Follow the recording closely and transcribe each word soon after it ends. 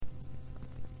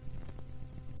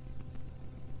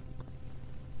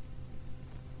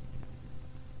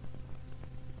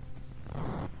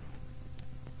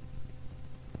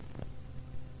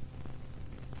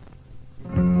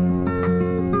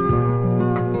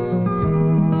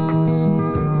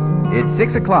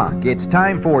6 o'clock, it's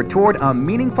time for Toward a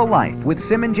Meaningful Life with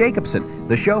Simon Jacobson,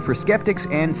 the show for skeptics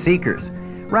and seekers.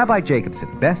 Rabbi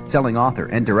Jacobson, best-selling author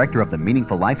and director of the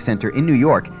Meaningful Life Center in New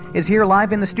York, is here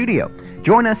live in the studio.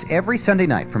 Join us every Sunday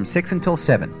night from 6 until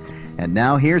 7. And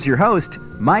now here's your host,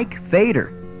 Mike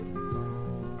Fader.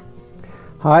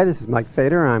 Hi, this is Mike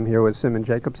Fader. I'm here with Simon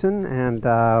Jacobson, and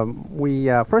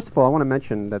first of all, I want to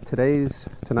mention that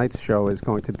tonight's show is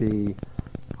going to be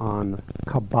on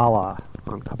Kabbalah.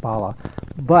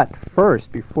 But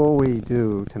first, before we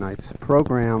do tonight's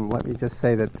program, let me just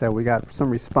say that we got some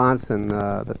response, and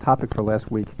the topic for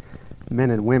last week, men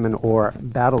and women, or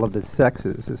battle of the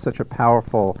sexes, is such a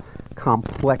powerful,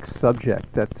 complex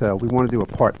subject that we want to do a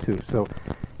part two. So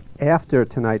after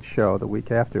tonight's show, the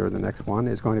week after, the next one,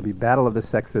 is going to be Battle of the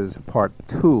Sexes Part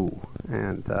 2.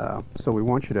 And so we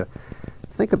want you to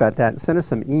think about that and send us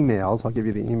some emails. I'll give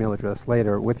you the email address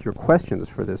later with your questions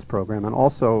for this program. And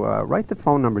also write the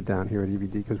phone number down here at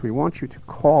EVD, because we want you to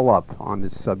call up on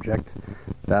this subject,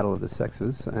 Battle of the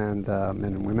Sexes, and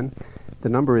men and women. The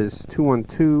number is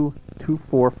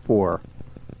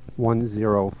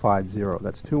 212-244-1050.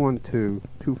 That's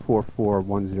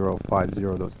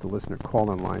 212-244-1050. That's the listener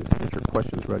call-in line. Get your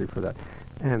questions ready for that.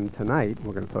 And tonight,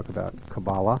 we're going to talk about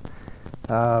Kabbalah.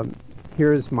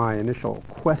 Here's my initial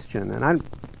question, and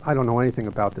I don't know anything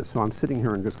about this, so I'm sitting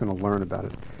here and just going to learn about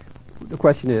it. The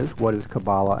question is, what is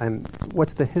Kabbalah, and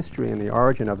what's the history and the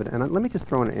origin of it? And let me just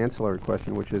throw in an ancillary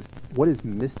question, which is, what is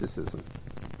mysticism,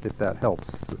 if that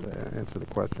helps answer the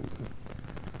question.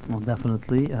 Well,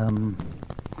 definitely.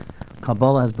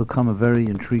 Kabbalah has become a very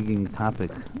intriguing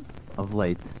topic of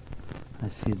late. I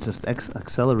see it just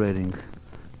accelerating,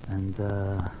 and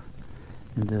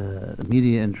in the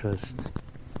media interest,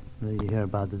 you hear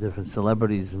about the different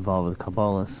celebrities involved with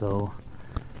Kabbalah, so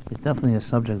it's definitely a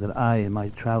subject that I, in my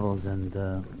travels and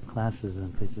classes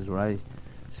and places where I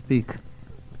speak,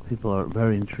 people are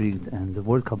very intrigued, and the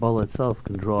word Kabbalah itself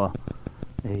can draw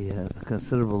a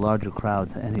considerable larger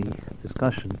crowd to any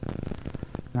discussion.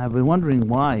 And I've been wondering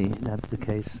why that's the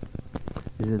case.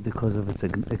 Is it because of its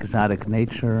exotic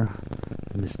nature,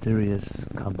 mysterious?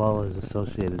 Kabbalah is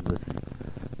associated with,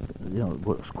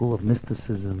 school of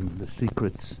mysticism, the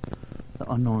secrets, the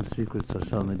unknown secrets are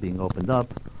suddenly being opened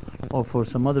up, or for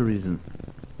some other reason,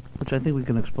 which I think we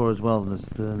can explore as well in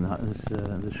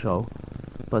this show.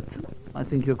 But I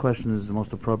think your question is the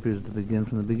most appropriate to begin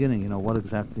from the beginning. What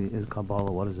exactly is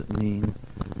Kabbalah? What does it mean?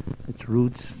 Its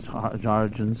roots, its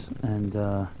origins, and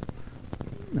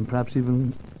perhaps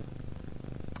even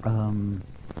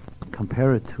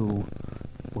compare it to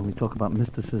when we talk about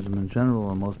mysticism in general,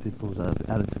 and most people's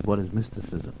attitude, what is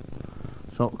mysticism?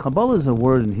 So Kabbalah is a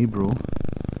word in Hebrew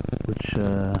which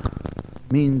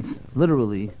means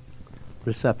literally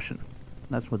reception.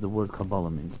 That's what the word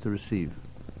Kabbalah means, to receive.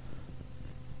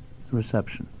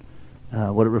 Reception.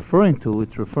 What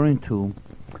it's referring to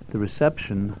the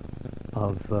reception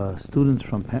of students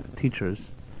from teachers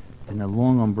in a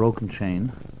long unbroken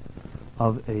chain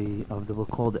of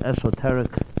what's called the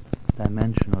esoteric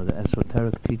dimension, or the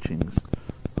esoteric teachings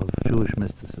of Jewish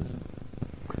mysticism.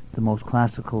 The most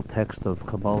classical text of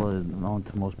Kabbalah known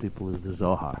to most people is the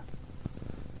Zohar,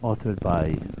 authored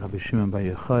by Rabbi Shimon Bar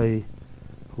Yochai,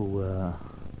 who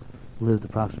lived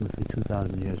approximately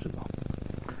 2,000 years ago.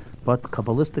 But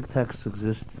Kabbalistic texts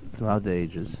exist throughout the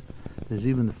ages. There's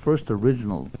even the first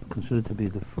original, considered to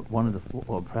be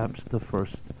or perhaps the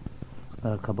first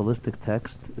Kabbalistic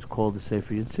text, is called the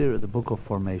Sefer Yetzirah, the Book of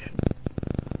Formation.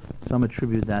 Some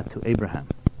attribute that to Abraham.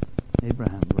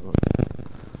 Abraham wrote it.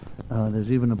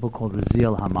 There's even a book called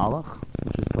Raziel HaMalach,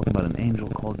 which is talking about an angel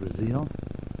called Raziel,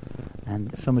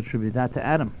 and some attribute that to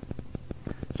Adam.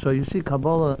 So you see,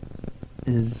 Kabbalah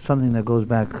is something that goes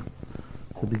back to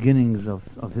the beginnings of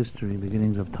history,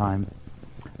 beginnings of time,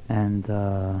 and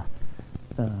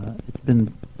it's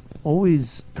been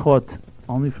always taught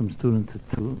only from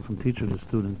from teacher to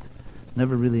student,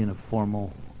 never really in a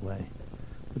formal way,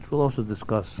 which we'll also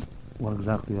discuss what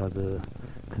exactly are the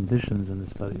conditions in the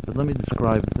study. But let me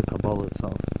describe the Kabbalah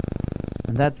itself,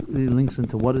 and that really links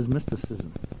into what is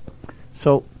mysticism.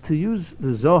 So, to use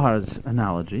the Zohar's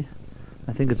analogy,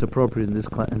 I think it's appropriate in this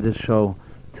show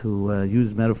to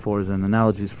use metaphors and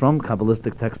analogies from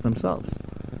Kabbalistic texts themselves.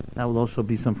 That will also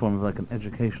be some form of like an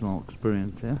educational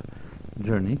experience,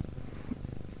 journey.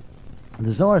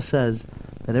 The Zohar says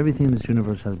that everything in this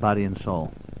universe has body and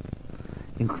soul,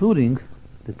 including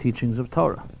the teachings of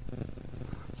Torah.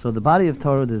 So the body of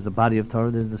Torah, there's the body of Torah,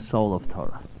 there's the soul of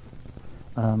Torah.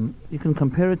 You can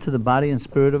compare it to the body and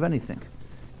spirit of anything.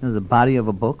 The body of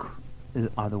a book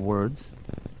are the words,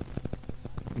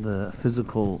 the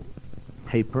physical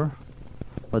paper,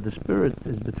 but the spirit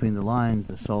is between the lines,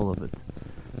 the soul of it.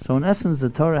 So in essence, the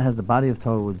Torah has the body of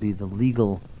Torah would be the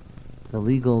legal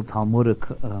Talmudic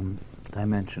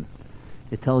dimension.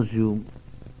 It tells you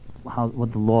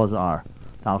what the laws are.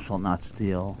 Thou shalt not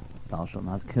steal, thou shalt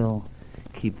not kill,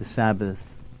 keep the Sabbath,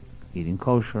 eating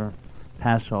kosher,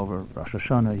 Passover, Rosh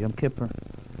Hashanah, Yom Kippur.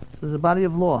 So there's a body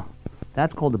of law.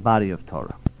 That's called the body of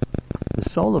Torah. The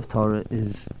soul of Torah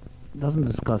doesn't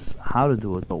discuss how to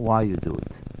do it, but why you do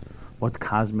it. What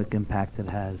cosmic impact it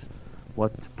has,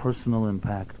 what personal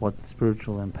impact, what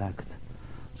spiritual impact.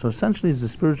 So essentially it's the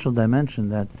spiritual dimension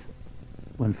that,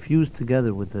 when fused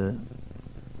together with the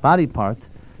body part,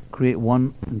 create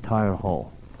one entire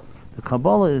whole. The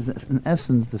Kabbalah is, in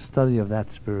essence, the study of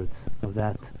that spirit, of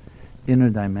that inner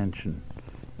dimension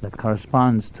that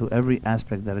corresponds to every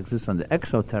aspect that exists on the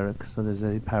exoteric, so there's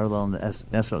a parallel in the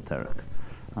esoteric.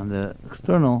 On the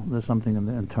external, there's something in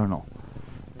the internal.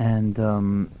 And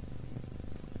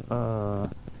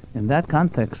in that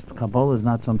context, Kabbalah is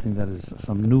not something that is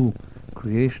some new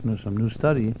creation or some new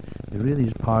study. It really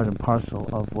is part and parcel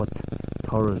of what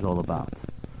Torah is all about.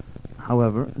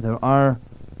 However, there are,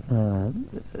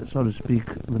 so to speak,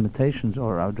 limitations,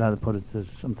 or I would rather put it as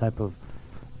some type of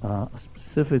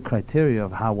specific criteria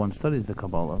of how one studies the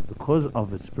Kabbalah. Because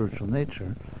of its spiritual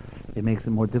nature, it makes it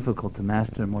more difficult to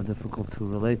master and more difficult to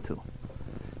relate to.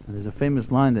 And there's a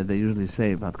famous line that they usually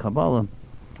say about Kabbalah,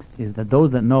 is that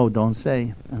those that know don't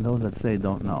say, and those that say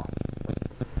don't know.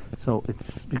 So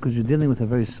it's because you're dealing with a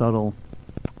very subtle,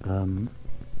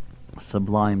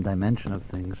 sublime dimension of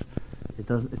things.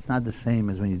 It's not the same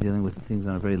as when you're dealing with things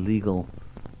on a very legal,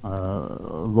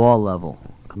 law level,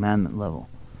 commandment level.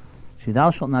 See,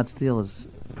 thou shalt not steal is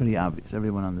pretty obvious.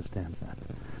 Everyone understands that.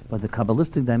 But the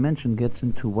Kabbalistic dimension gets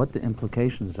into what the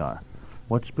implications are,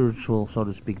 what spiritual, so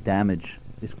to speak, damage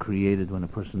is created when a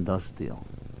person does steal.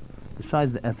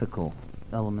 Besides the ethical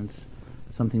elements,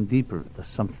 something deeper.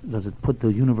 Does it put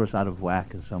the universe out of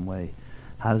whack in some way?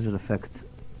 How does it affect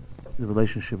the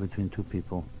relationship between two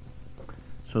people?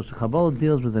 So Kabbalah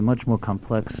deals with a much more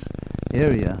complex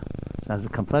area. So as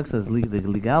complex as the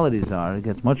legalities are, it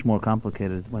gets much more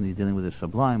complicated when you're dealing with the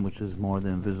sublime, which is more the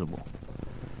invisible.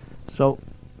 So,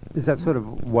 is that sort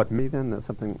of what me then? That's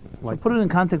something like. To put it in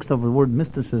context of the word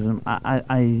mysticism,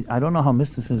 I don't know how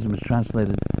mysticism is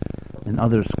translated in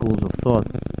other schools of thought.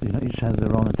 Each has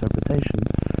their own interpretation.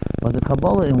 But the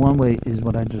Kabbalah, in one way, is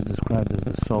what I just described as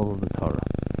the soul of the Torah.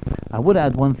 I would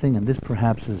add one thing, and this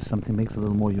perhaps is something makes it a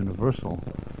little more universal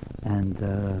and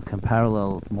can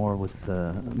parallel more with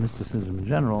mysticism in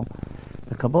general.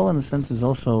 The Kabbalah, in a sense, is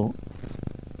also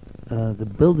the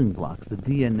building blocks, the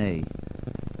DNA,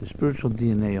 the spiritual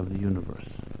DNA of the universe.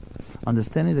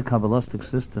 Understanding the Kabbalistic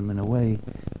system, in a way,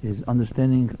 is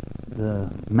understanding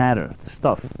the matter, the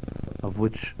stuff of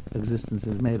which existence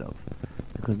is made of.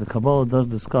 Because the Kabbalah does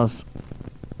discuss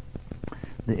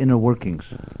the inner workings.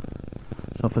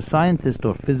 So if a scientist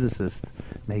or physicist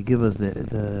may give us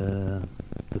the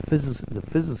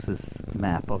physicist's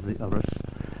map of the Earth,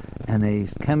 and a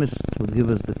chemist would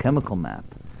give us the chemical map,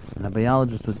 and a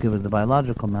biologist would give us the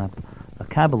biological map, a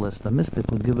Kabbalist, a mystic,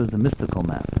 would give us the mystical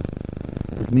map.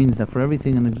 It means that for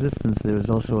everything in existence there is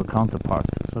also a counterpart,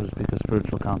 so to speak, a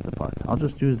spiritual counterpart. I'll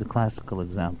just use the classical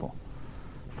example.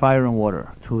 Fire and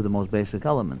water, two of the most basic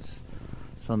elements.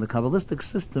 So in the Kabbalistic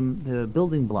system, the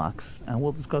building blocks, and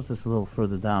we'll discuss this a little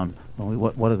further down,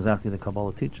 what exactly the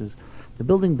Kabbalah teaches, the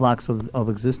building blocks of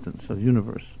existence, of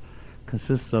universe,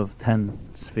 consists of 10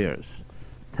 spheres,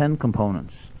 10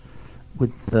 components.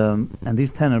 And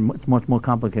these 10 are much more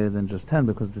complicated than just 10,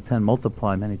 because the 10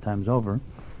 multiply many times over.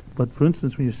 But for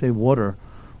instance, when you say water,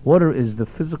 water is the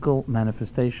physical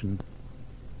manifestation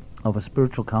of a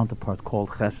spiritual counterpart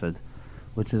called chesed,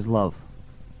 which is love.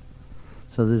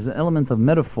 So there's an element of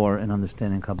metaphor in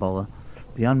understanding Kabbalah.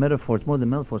 Beyond metaphor, it's more than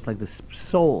metaphor. It's like the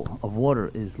soul of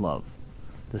water is love.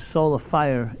 The soul of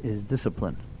fire is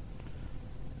discipline,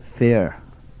 fear.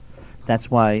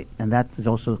 That's why, and that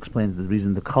also explains the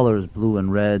reason the color is blue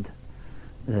and red.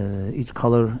 Each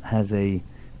color has a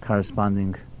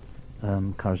corresponding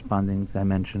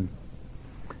dimension.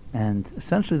 And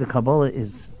essentially the Kabbalah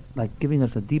is like giving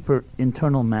us a deeper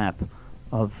internal map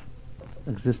of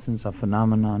existence, of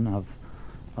phenomenon,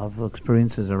 of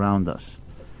experiences around us.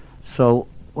 So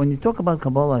when you talk about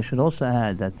Kabbalah, I should also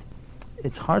add that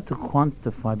it's hard to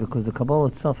quantify, because the Kabbalah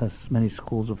itself has many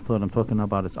schools of thought. I'm talking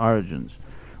about its origins.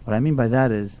 What I mean by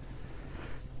that is,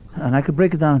 and I could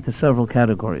break it down into several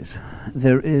categories.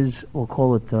 There is, we'll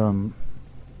call it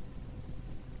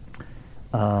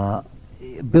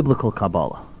biblical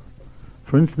Kabbalah.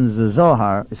 For instance, the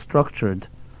Zohar is structured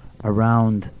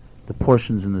around the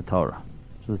portions in the Torah.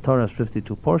 So the Torah has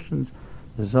 52 portions.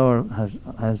 The Zohar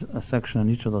has a section on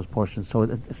each of those portions, so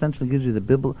it essentially gives you the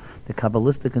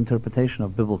Kabbalistic interpretation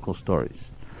of biblical stories.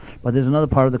 But there's another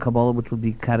part of the Kabbalah which would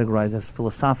be categorized as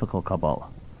philosophical Kabbalah.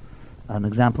 An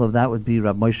example of that would be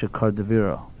Rab Moshe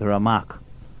Cordovero, the Ramak.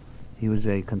 He was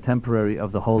a contemporary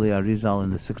of the Holy Arizal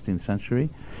in the 16th century,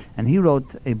 and he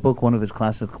wrote a book. One of his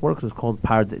classic works is called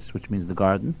Pardes, which means the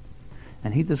garden,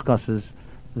 and he discusses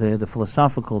the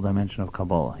philosophical dimension of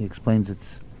Kabbalah. He explains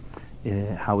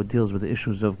how it deals with the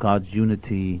issues of God's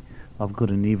unity, of good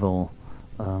and evil,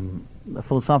 the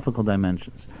philosophical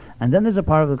dimensions. And then there's a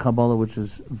part of the Kabbalah which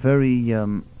is very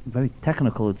very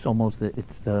technical. It's almost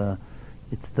the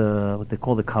what they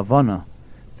call the kavana,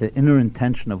 the inner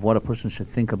intention of what a person should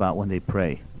think about when they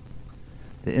pray,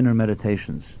 the inner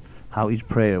meditations, how each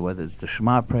prayer, whether it's the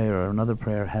Shema prayer or another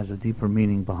prayer, has a deeper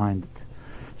meaning behind it.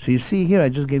 So you see here, I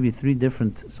just gave you three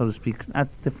different, so to speak, not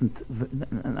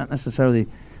necessarily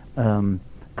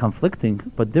conflicting,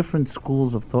 but different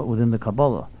schools of thought within the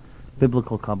Kabbalah.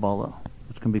 Biblical Kabbalah,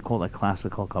 which can be called like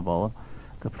classical Kabbalah,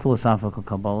 philosophical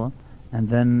Kabbalah, and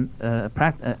then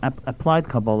applied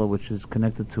Kabbalah, which is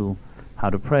connected to how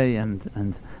to pray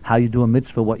and how you do a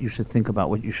mitzvah, what you should think about,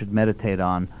 what you should meditate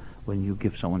on when you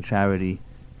give someone charity,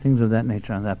 things of that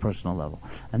nature on that personal level.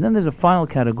 And then there's a final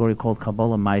category called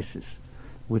Kabbalah Maisis,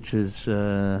 which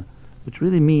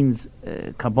really means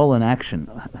Kabbalah in action,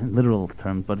 in literal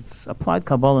terms, but it's applied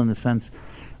Kabbalah in the sense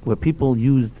where people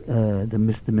used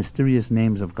the mysterious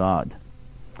names of God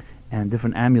and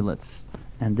different amulets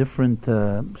and different,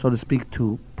 so to speak,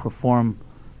 to perform,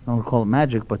 I don't call it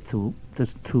magic, but to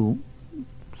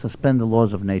suspend the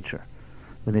laws of nature.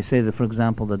 When they say that, for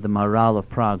example, that the Maharal of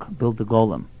Prague built the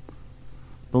golem,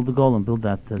 build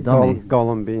that dummy.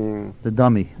 Golem being the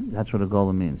dummy. That's what a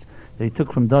golem means. That he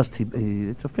took from dust.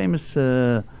 It's a famous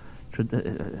story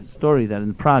that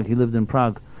in Prague, he lived in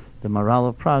Prague, the Maharal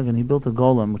of Prague, and he built a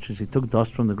golem, which is he took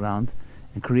dust from the ground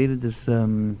and created this,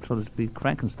 so to speak,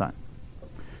 Frankenstein.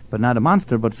 But not a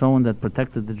monster, but someone that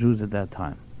protected the Jews at that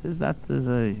time.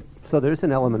 So there's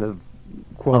an element of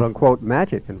quote-unquote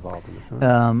magic involved in this,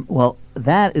 right? Well,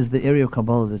 that is the area of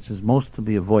Kabbalah that is most to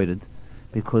be avoided,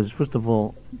 because, first of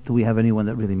all, do we have anyone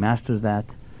that really masters that?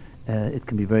 It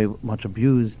can be very much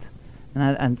abused.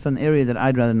 And it's an area that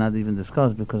I'd rather not even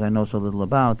discuss because I know so little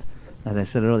about. As I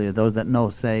said earlier, those that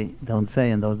know don't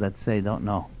say, and those that say don't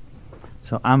know.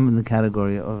 So I'm in the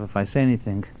category of if I say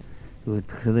anything, it would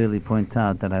clearly point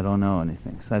out that I don't know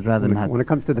anything. So I'd rather not. When it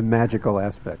comes to the magical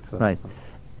aspects. Right.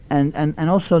 And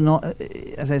also, know,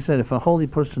 as I said, if a holy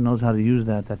person knows how to use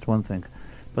that, that's one thing.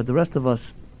 But the rest of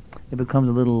us, it becomes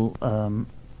a little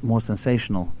more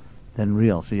sensational than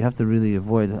real. So you have to really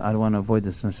avoid, I want to avoid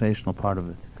the sensational part of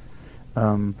it.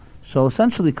 So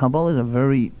essentially, Kabbalah is a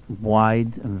very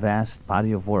wide and vast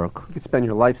body of work. You could spend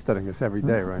your life studying this every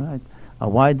day, right? Right. A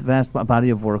wide, vast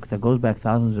body of work that goes back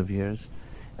thousands of years.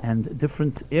 And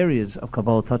different areas of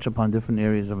Kabbalah touch upon different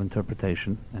areas of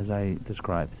interpretation, as I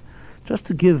described.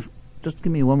 Just give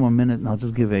me one more minute, and I'll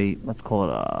just give let's call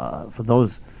it, for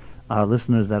those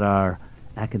listeners that are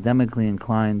academically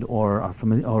inclined or are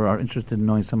familiar or are interested in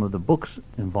knowing some of the books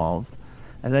involved.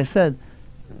 As I said,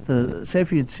 the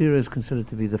Sefer Yetzirah is considered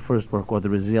to be the first work, or the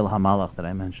Raziel HaMalach that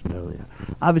I mentioned earlier.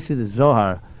 Obviously, the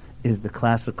Zohar is the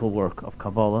classical work of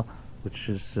Kabbalah, which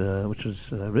was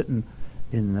written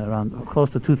in around close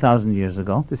to 2,000 years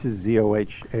ago. This is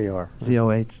Zohar.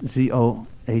 Zohar,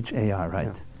 right.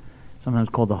 Yeah. Sometimes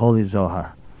called the Holy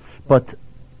Zohar. But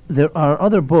there are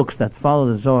other books that follow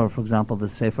the Zohar, for example, the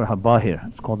Sefer HaBahir.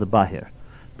 It's called the Bahir.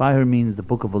 Bahir means the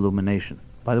Book of Illumination.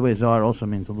 By the way, Zohar also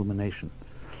means illumination.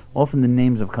 Often the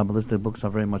names of Kabbalistic books are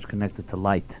very much connected to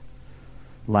light.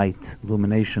 Light,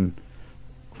 illumination.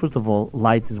 First of all,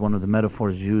 light is one of the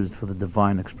metaphors used for the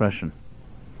divine expression.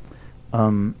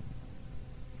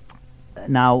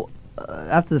 Now,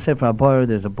 after the Sefer HaBahir,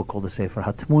 there's a book called the Sefer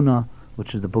HaTmuna,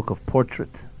 which is the book of portrait.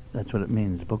 That's what it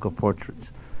means, the book of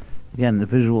portraits. Again, the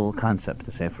visual concept,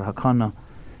 the Sefer HaKana.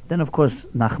 Then, of course,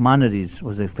 Nachmanides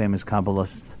was a famous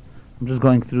Kabbalist. I'm just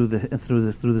going through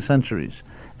the centuries.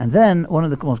 And then, one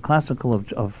of the most classical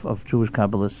of Jewish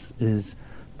Kabbalists is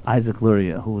Isaac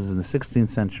Luria, who was in the 16th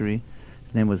century.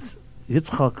 His name was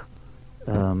Yitzchak,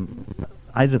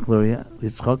 Isaac Luria,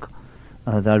 Yitzchak,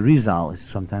 the Arizal,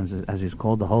 sometimes as he's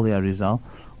called, the Holy Arizal,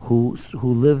 who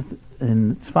lived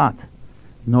in Tzfat,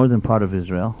 northern part of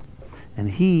Israel, and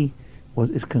he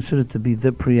is considered to be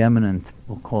the preeminent,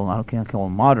 I can't call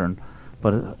him modern,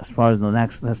 but as far as the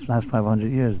last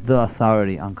 500 years, the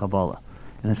authority on Kabbalah.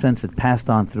 In a sense, it passed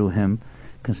on through him,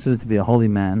 considered to be a holy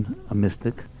man, a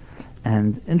mystic,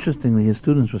 and interestingly, his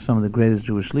students were some of the greatest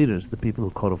Jewish leaders, the people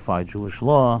who codified Jewish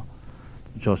law,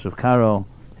 Joseph Caro,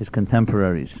 his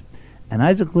contemporaries. And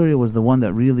Isaac Luria was the one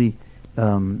that really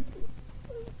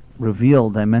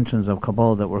revealed dimensions of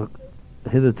Kabbalah that were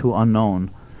hitherto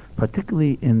unknown,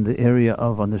 particularly in the area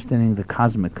of understanding the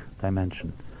cosmic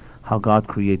dimension, how God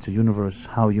creates a universe,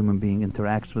 how a human being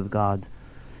interacts with God.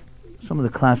 Some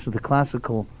of the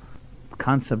classical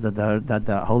concept that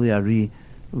the Holy Ari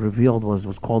revealed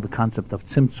was called the concept of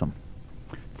tzimtzum.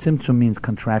 Tzimtzum means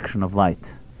contraction of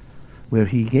light, where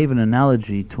he gave an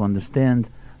analogy to understand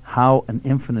how an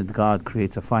infinite God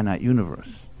creates a finite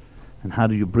universe, and how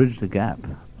do you bridge the gap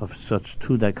of such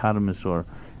two dichotomous or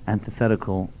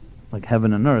antithetical, like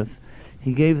heaven and earth.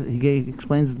 He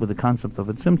explains it with the concept of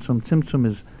a tzimtzum. Tzimtzum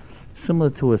is similar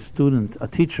to a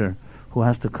teacher who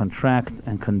has to contract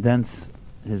and condense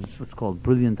his what's called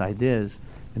brilliant ideas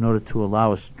in order to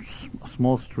allow a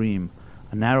small stream,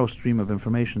 a narrow stream of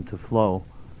information to flow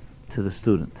to the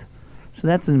student. So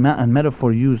that's a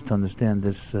metaphor used to understand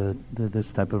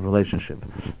this type of relationship.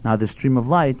 Now, this stream of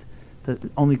light that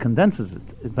only condenses it.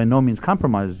 It by no means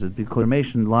compromises it, because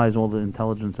information lies all the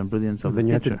intelligence and brilliance of the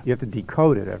teacher. You have to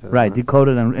decode it after that. Right, decode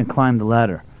it and climb the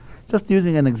ladder. Just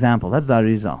using an example, that's the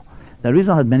Arizal. The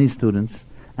Arizal had many students,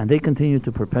 and they continued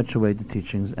to perpetuate the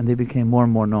teachings, and they became more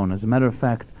and more known. As a matter of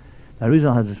fact, the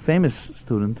Arizal had his famous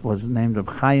student was named Reb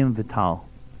Chaim Vital,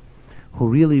 who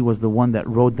really was the one that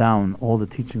wrote down all the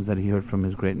teachings that he heard from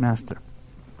his great master.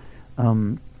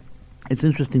 It's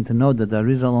interesting to note that the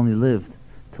Arizal only lived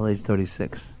till age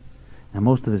 36, and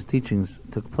most of his teachings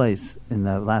took place in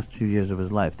the last few years of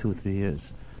his life, 2 or 3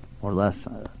 years, or less.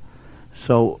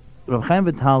 So Rav Chaim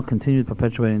Vital continued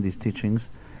perpetuating these teachings,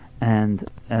 and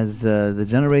as the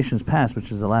generations passed, which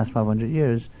is the last 500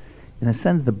 years, in a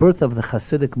sense, the birth of the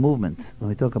Hasidic movement, when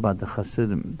we talk about the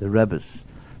Hasidim, the Rebbes,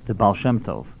 the Baal Shem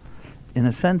Tov, in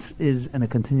a sense is a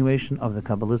continuation of the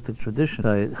Kabbalistic tradition,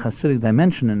 the Hasidic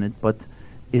dimension in it, but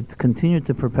it continued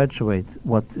to perpetuate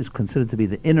what is considered to be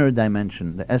the inner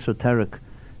dimension, the esoteric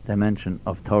dimension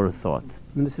of Torah thought.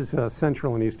 And this is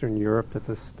Central and Eastern Europe that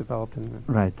this developed in.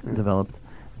 Right, developed.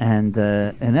 And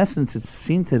in essence, it's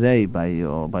seen today by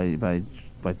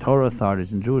Torah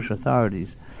authorities and Jewish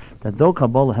authorities that though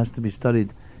Kabbalah has to be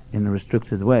studied in a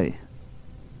restricted way,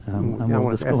 I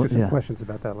want to ask you some questions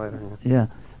about that later. Yeah.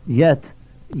 Yet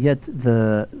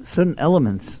the certain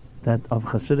elements that of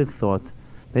Hasidic thought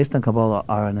based on Kabbalah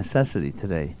are a necessity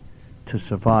today to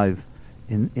survive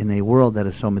in a world that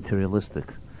is so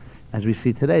materialistic. As we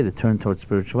see today, the turn towards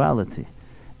spirituality.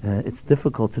 It's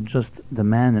difficult to just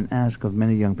demand and ask of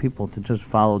many young people to just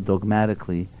follow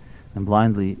dogmatically and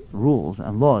blindly rules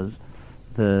and laws.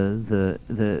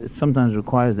 It sometimes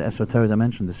requires the esoteric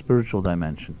dimension, the spiritual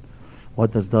dimension.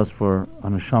 What this does for a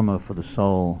neshama, for the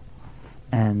soul,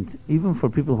 and even for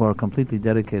people who are completely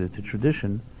dedicated to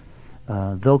tradition,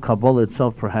 though Kabbalah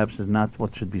itself perhaps is not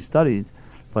what should be studied,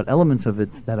 but elements of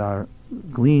it that are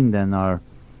gleaned and are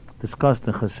discussed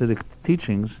in Hasidic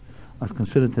teachings are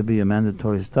considered to be a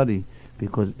mandatory study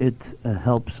because it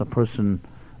helps a person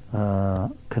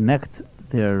connect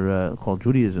their, called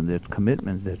Judaism, their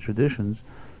commitments, their traditions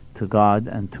to God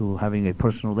and to having a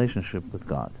personal relationship with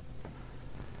God.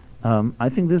 I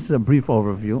think this is a brief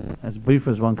overview, as brief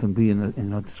as one can be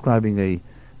in describing a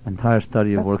entire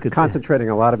study of work. It's concentrating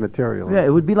a lot of material. Yeah,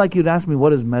 it would be like you'd ask me,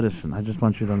 what is medicine? I just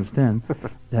want you to understand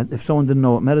that if someone didn't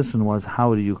know what medicine was,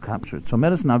 how do you capture it? So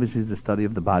medicine obviously is the study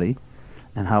of the body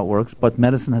and how it works, but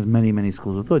medicine has many, many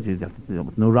schools of thought. You have to deal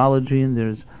with neurology, and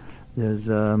there's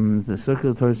the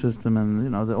circulatory system,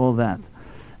 and all that.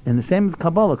 And the same with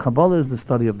Kabbalah. Kabbalah is the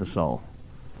study of the soul,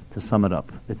 to sum it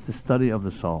up. It's the study of the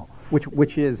soul.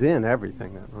 Which is in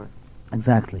everything, then, right?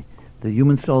 Exactly. The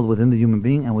human soul within the human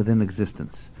being and within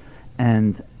existence.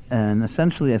 And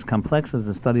essentially, as complex as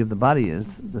the study of the body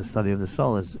is, the study of the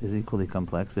soul is equally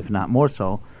complex, if not more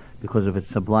so, because of its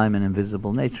sublime and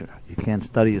invisible nature. You can't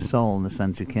study a soul in the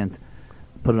sense you can't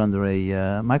put it under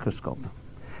a microscope.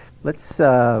 Let's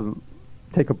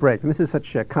take a break. And this is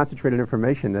such concentrated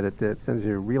information that it sends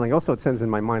you reeling. Also, it sends in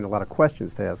my mind a lot of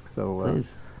questions to ask. So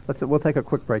we'll take a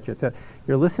quick break.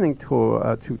 You're listening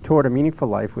to Toward a Meaningful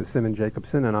Life with Simon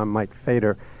Jacobson, and I'm Mike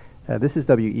Fader. This is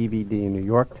WEVD in New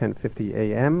York, 1050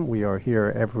 a.m. We are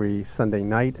here every Sunday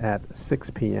night at 6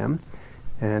 p.m.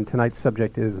 And tonight's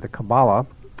subject is the Kabbalah,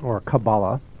 or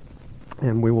Kabbalah.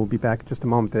 And we will be back in just a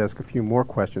moment to ask a few more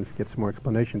questions, get some more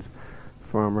explanations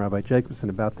from Rabbi Jacobson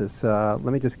about this. Let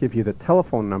me just give you the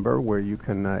telephone number where you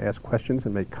can ask questions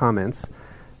and make comments.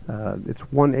 It's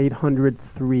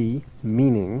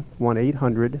 1-800-3-MEANING,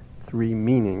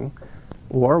 1-800-3-MEANING,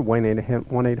 or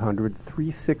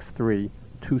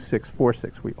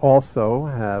 1-800-363-2646. We also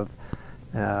have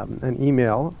an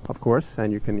email, of course,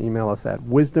 and you can email us at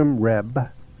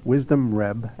wisdomreb,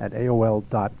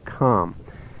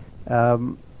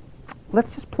 wisdomreb@aol.com.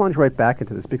 Let's just plunge right back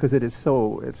into this because it's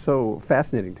so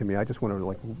fascinating to me. I just want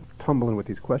to tumble in with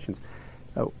these questions.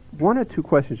 One or two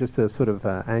questions just to sort of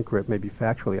anchor it maybe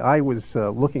factually. I was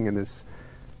looking in this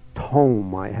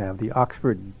tome I have, the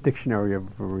Oxford Dictionary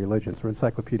of Religions, or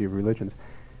Encyclopedia of Religions.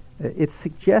 It's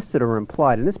suggested or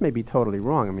implied, and this may be totally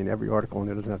wrong, I mean every article in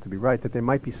there doesn't have to be right, that there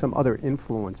might be some other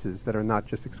influences that are not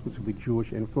just exclusively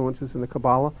Jewish influences in the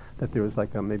Kabbalah, that there is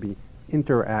like a maybe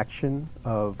interaction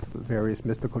of various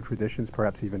mystical traditions,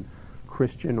 perhaps even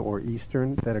Christian or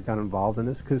Eastern, that have got involved in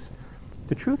this. Because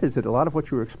the truth is that a lot of what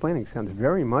you were explaining sounds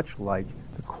very much like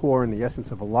the core and the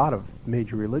essence of a lot of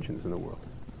major religions in the world,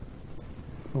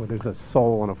 where there's a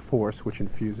soul and a force which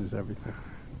infuses everything.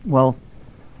 Well,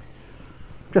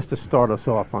 just to start us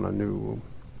off on a new...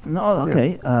 No,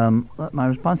 okay. My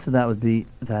response to that would be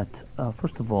that,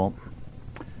 first of all,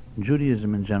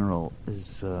 Judaism in general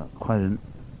is quite an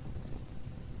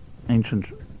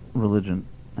ancient religion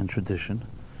and tradition,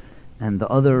 and the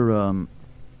other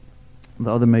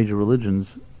major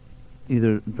religions,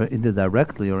 either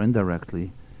directly or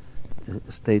indirectly,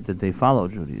 state that they follow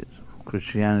Judaism.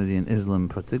 Christianity and Islam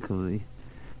particularly,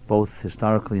 both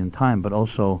historically in time, but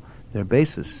also their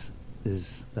basis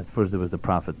is that first there was the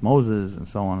prophet Moses and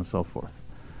so on and so forth.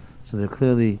 So they're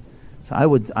clearly... So I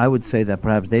would say that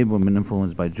perhaps they were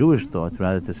influenced by Jewish thought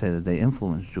rather to say that they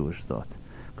influenced Jewish thought,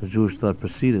 because Jewish thought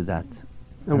preceded that.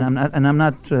 And I'm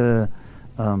not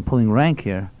pulling rank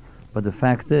here, but the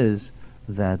fact is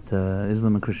that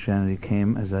Islam and Christianity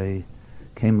came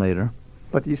later.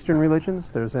 But Eastern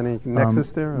religions, there's any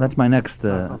nexus there? That's my next...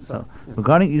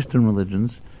 regarding Eastern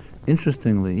religions,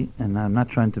 interestingly, and I'm not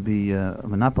trying to be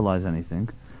monopolize anything,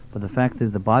 but the fact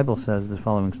is the Bible says the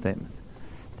following statement,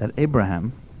 that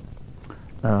Abraham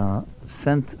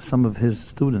sent some of his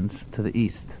students to the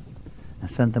East and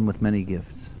sent them with many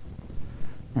gifts.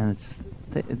 And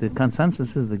the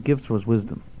consensus is the gifts was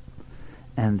wisdom.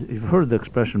 And you've heard the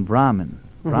expression Brahmins.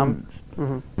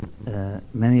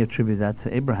 Many attribute that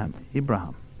to Abraham.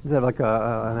 Is that like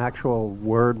an actual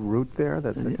word root there?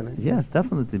 That's the connection? Yes,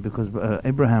 definitely, because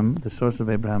Abraham, the source of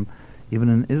Abraham, even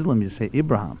in Islam you say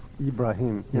Ibrahim.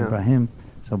 Ibrahim.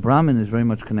 So Brahmin is very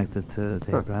much connected to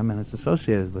Abraham, and it's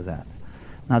associated with that.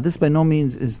 Now, this by no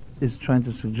means is trying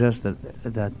to suggest that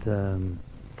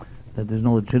there's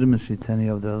no legitimacy to any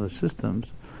of the other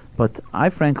systems, but I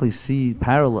frankly see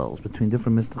parallels between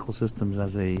different mystical systems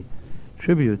as a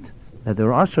tribute that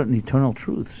there are certain eternal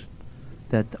truths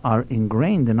that are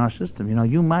ingrained in our system. You know,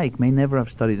 you, Mike, may never have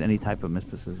studied any type of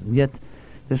mysticism, yet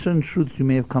there's certain truths you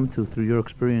may have come to through your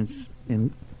experience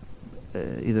in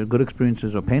either good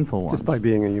experiences or painful ones. Just by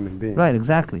being a human being. Right,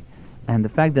 exactly. And the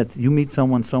fact that you meet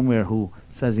someone somewhere who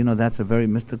says, you know, that's a very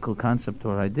mystical concept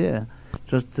or idea,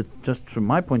 just from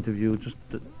my point of view,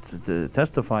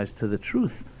 testifies to the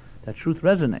truth. That truth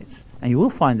resonates. And you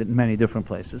will find it in many different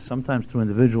places, sometimes through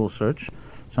individual search,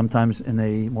 sometimes in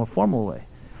a more formal way.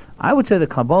 I would say the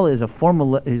Kabbalah is a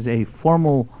formal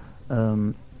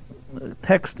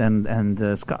text and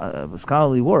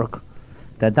scholarly work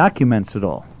that documents it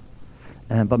all.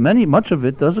 But much of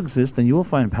it does exist, and you will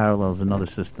find parallels in other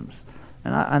systems.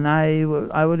 My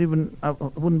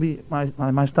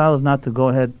style is not to go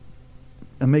ahead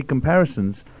and make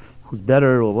comparisons, who's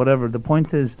better or whatever. The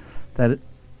point is that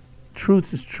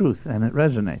truth is truth, and it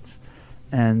resonates.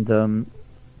 And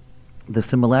the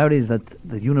similarities that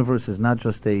the universe is not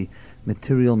just a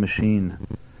material machine,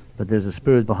 but there's a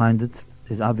spirit behind it,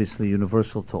 is obviously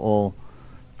universal to all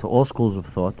schools of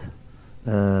thought,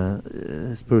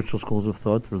 spiritual schools of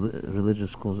thought,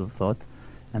 religious schools of thought,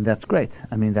 and that's great.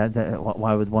 I mean,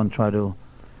 why would one try to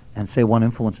and say one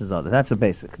influences the other? That's a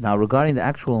basic. Now, regarding the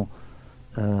actual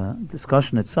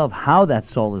discussion itself, how that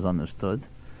soul is understood,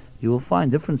 you will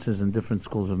find differences in different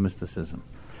schools of mysticism.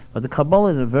 But the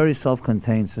Kabbalah is a very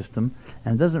self-contained system,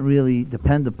 and it doesn't really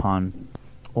depend upon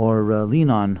or lean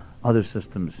on other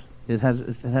systems. It has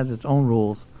its own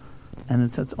rules, and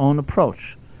it's its own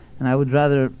approach. And I would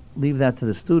rather leave that to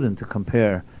the student to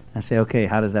compare and say, okay,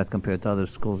 how does that compare to other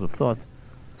schools of thought?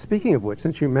 Speaking of which,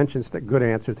 since you mentioned a good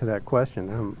answer to that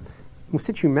question,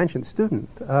 since you mentioned student,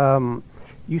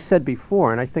 you said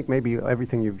before, and I think maybe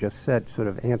everything you've just said sort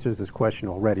of answers this question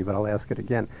already, but I'll ask it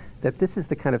again, that this is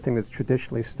the kind of thing that's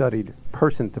traditionally studied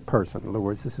person to person. In other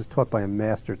words, this is taught by a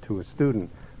master to a student,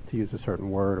 to use a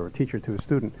certain word, or a teacher to a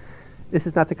student. This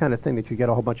is not the kind of thing that you get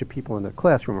a whole bunch of people in a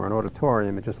classroom or an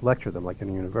auditorium and just lecture them like in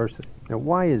a university. Now,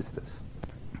 why is this?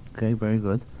 Okay, very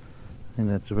good. I think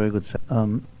that's a very good...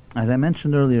 as I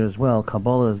mentioned earlier as well,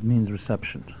 Kabbalah means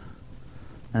reception.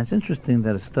 And it's interesting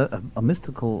that a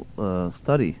mystical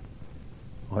study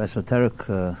or esoteric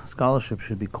scholarship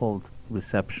should be called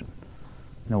reception.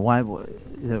 Why?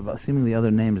 There are seemingly other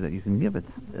names that you can give it,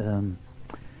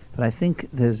 but I think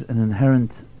there's an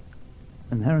inherent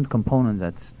component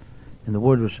that's in the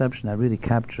word reception that really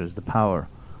captures the power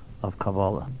of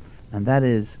Kabbalah, and that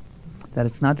is that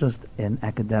it's not just an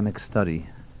academic study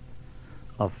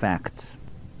of facts.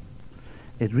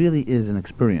 It really is an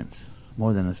experience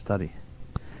more than a study.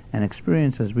 An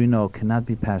experience, as we know, cannot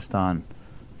be passed on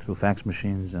through fax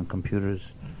machines and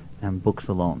computers and books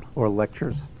alone. Or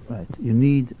lectures. Right. You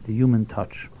need the human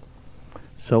touch.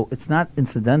 So it's not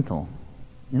incidental.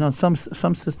 Some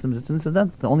systems it's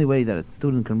incidental. The only way that a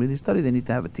student can really study, they need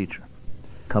to have a teacher.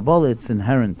 Kabbalah, it's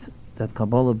inherent that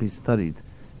Kabbalah be studied,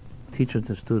 teacher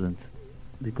to student,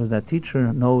 because that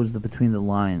teacher knows the between the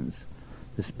lines,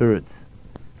 the spirit,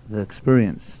 the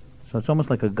experience. So it's almost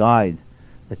like a guide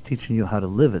that's teaching you how to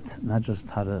live it, not just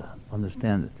how to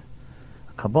understand it.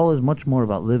 Kabbalah is much more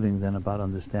about living than about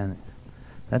understanding.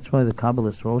 That's why the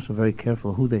Kabbalists were also very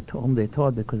careful whom they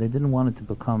taught, because they didn't want it to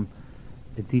become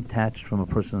detached from a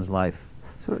person's life.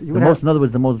 So in other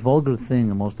words, the most vulgar thing,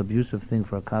 the most abusive thing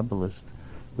for a Kabbalist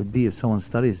would be if someone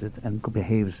studies it and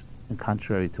behaves in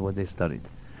contrary to what they studied.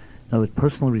 In other words,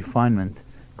 personal refinement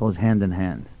goes hand in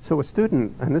hand. So a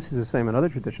student, and this is the same in other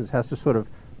traditions, has to sort of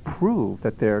prove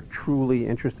that they're truly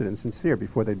interested and sincere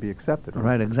before they'd be accepted.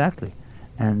 Right, exactly.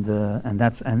 And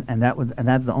that's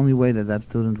the only way that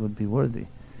student would be worthy.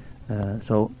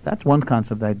 So that's one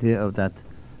concept idea of that,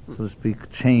 so to speak,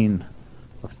 chain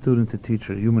of student to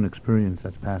teacher, human experience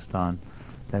that's passed on,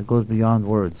 that goes beyond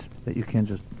words, that you can't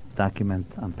just document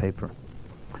on paper.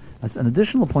 As an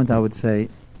additional point I would say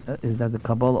is that the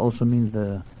Kabbalah also means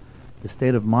the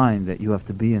state of mind that you have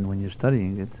to be in when you're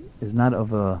studying it is not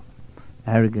of a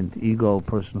arrogant ego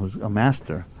person who's a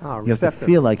master. You have to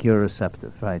feel like you're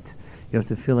receptive, right? You have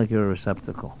to feel like you're a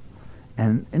receptacle.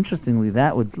 And interestingly,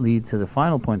 that would lead to the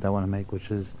final point I want to make,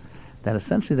 which is that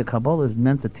essentially the Kabbalah is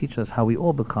meant to teach us how we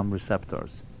all become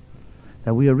receptors.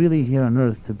 That we are really here on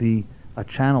earth to be a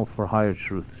channel for higher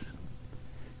truths.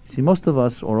 See, most of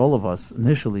us, or all of us,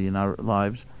 initially in our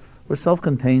lives, we're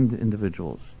self-contained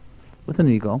individuals with an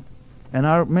ego, and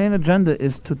our main agenda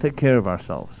is to take care of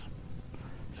ourselves.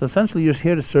 So essentially, you're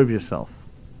here to serve yourself.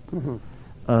 Mm-hmm.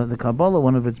 The Kabbalah,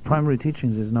 one of its primary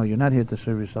teachings is, no, you're not here to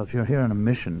serve yourself. You're here on a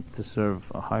mission to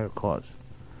serve a higher cause.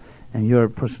 And your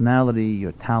personality,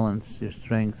 your talents, your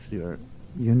strengths, your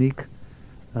unique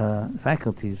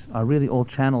faculties are really all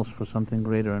channels for something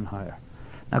greater and higher.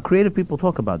 Now, creative people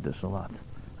talk about this a lot,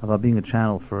 about being a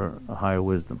channel for a higher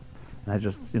wisdom. And I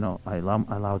just, I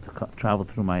allow it to travel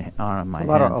through my arm, my hand.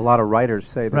 A lot of writers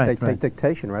say that they right. take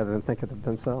dictation rather than think of it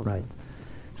themselves. Right.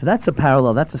 So that's a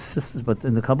parallel, that's a system, but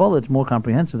in the Kabbalah it's more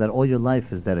comprehensive, that all your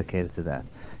life is dedicated to that.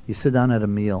 You sit down at a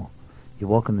meal, you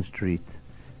walk on the street,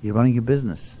 you're running your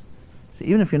business. So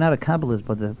even if you're not a Kabbalist,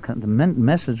 but the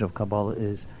message of Kabbalah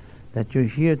is that you're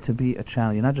here to be a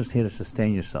channel. You're not just here to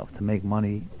sustain yourself, to make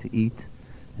money, to eat,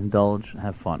 indulge,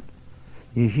 have fun.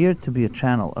 You're here to be a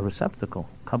channel, a receptacle,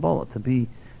 Kabbalah, to be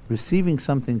receiving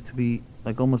something, to be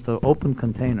like almost an open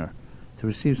container, to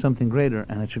receive something greater,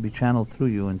 and it should be channeled through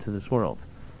you into this world,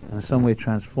 and in some way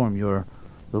transform your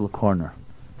little corner.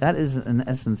 That is, in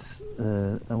essence,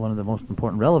 one of the most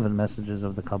important, relevant messages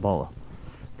of the Kabbalah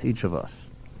to each of us.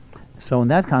 So in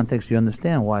that context, you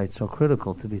understand why it's so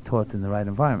critical to be taught in the right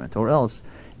environment, or else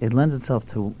it lends itself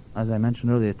to, as I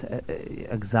mentioned earlier, to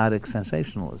exotic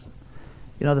sensationalism.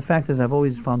 The fact is, I've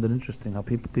always found it interesting how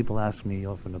people ask me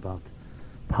often about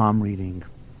palm reading,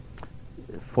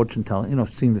 fortune telling,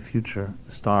 seeing the future,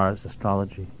 the stars,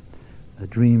 astrology,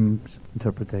 dreams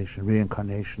interpretation,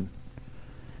 reincarnation.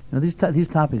 These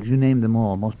topics, you name them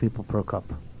all, most people perk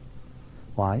up.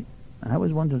 Why? And I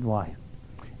always wondered why.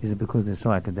 Is it because they're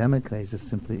so academic? They just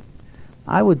simply...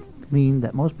 I would mean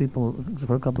that most people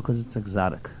perk up because it's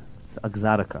exotic. It's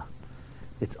exotica.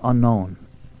 It's unknown.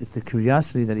 It's the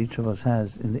curiosity that each of us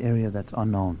has in the area that's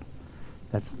unknown.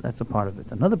 That's a part of it.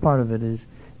 Another part of it is,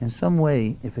 in some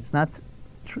way, if it's not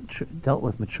dealt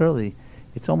with maturely,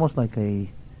 it's almost like a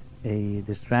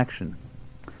distraction,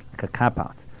 like a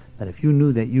cop-out. That if you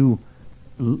knew that you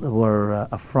were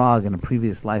a frog in a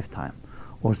previous lifetime,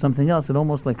 or something else, it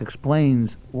almost like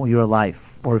explains your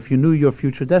life. Or if you knew your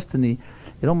future destiny,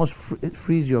 it almost it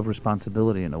frees you of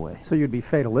responsibility in a way. So you'd be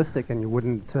fatalistic and you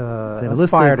wouldn't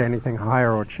aspire to anything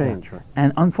higher or change. Yeah. Right?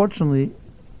 And unfortunately,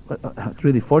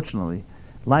 really fortunately,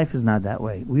 life is not that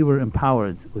way. We were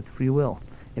empowered with free will.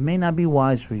 It may not be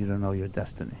wise for you to know your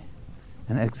destiny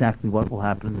and exactly what will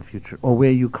happen in the future, or where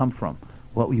you come from,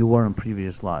 what you were in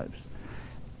previous lives.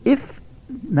 If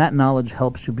that knowledge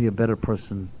helps you be a better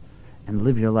person and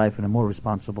live your life in a more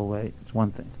responsible way. It's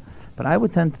one thing. But I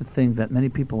would tend to think that many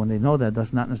people, when they know that,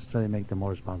 does not necessarily make them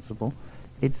more responsible.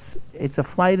 It's a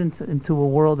flight into a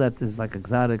world that is like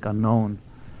exotic, unknown.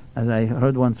 As I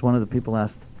heard once, one of the people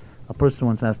asked, a person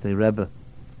once asked a Rebbe,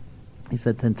 he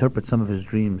said, to interpret some of his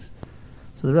dreams.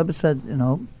 So the Rebbe said,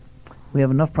 we have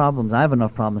enough problems, I have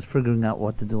enough problems figuring out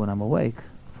what to do when I'm awake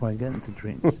before I get into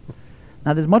dreams.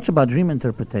 Now there's much about dream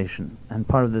interpretation, and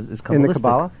part of this is Kabbalistic. In the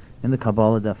Kabbalah? In the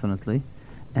Kabbalah, definitely.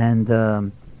 And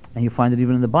you find it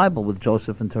even in the Bible with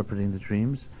Joseph interpreting the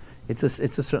dreams. It's a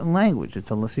certain language.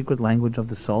 It's a secret language of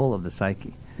the soul, of the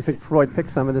psyche. You think Freud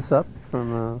picked some of this up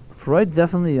from... Freud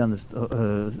definitely understood.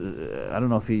 I don't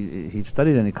know if he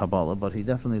studied any Kabbalah, but he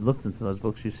definitely looked into those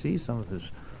books. You see some of his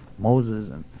Moses.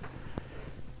 And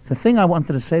the thing I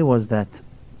wanted to say was that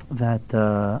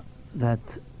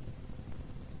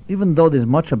even though there's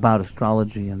much about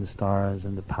astrology and the stars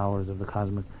and the powers of the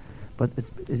cosmic, but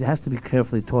it has to be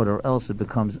carefully taught, or else it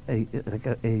becomes a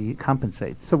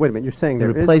compensates. So wait a minute, you're saying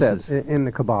there is that in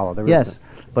the Kabbalah? There yes, is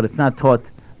that. But it's not taught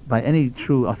by any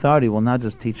true authority. Will not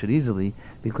just teach it easily,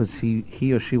 because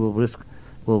he or she will risk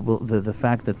the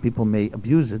fact that people may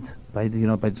abuse it by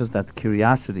just that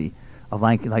curiosity of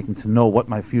liking to know what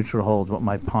my future holds, what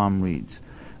my palm reads,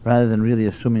 rather than really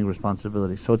assuming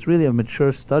responsibility. So it's really a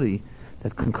mature study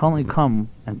that can only come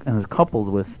and is coupled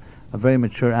with a very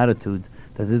mature attitude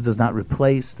that this does not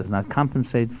replace, does not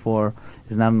compensate for,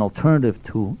 is not an alternative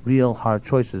to real hard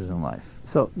choices in life.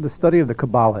 So the study of the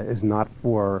Kabbalah is not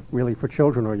for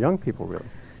children or young people,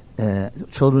 really?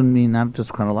 Children mean not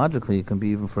just chronologically, it can be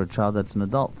even for a child that's an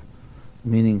adult.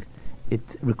 Meaning, it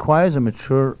requires a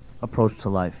mature approach to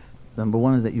life. Number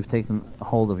one is that you've taken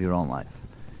hold of your own life,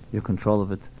 your control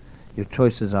of it, your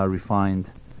choices are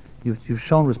refined, you've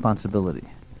shown responsibility.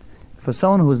 For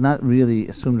someone who has not really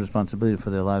assumed responsibility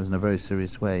for their lives in a very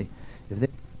serious way, if they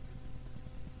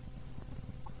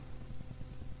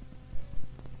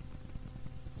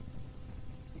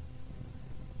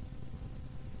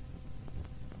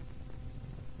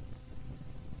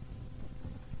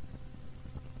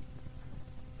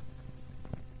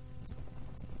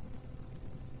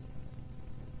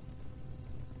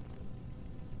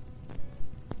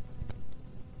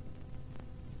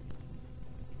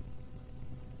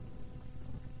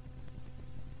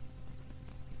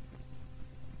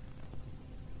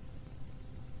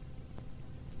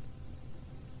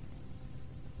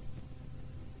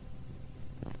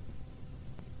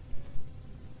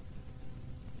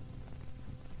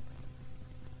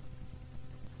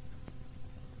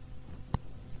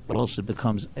but also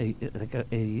becomes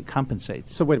a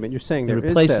compensates. So wait a minute, you're saying there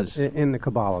is that in the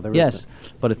Kabbalah? There yes, is that.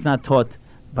 But it's not taught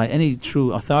by any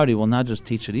true authority. Will not just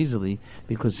teach it easily,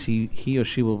 because he or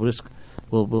she will risk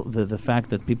the fact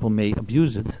that people may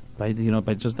abuse it by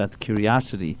just that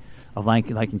curiosity of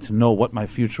liking to know what my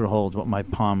future holds, what my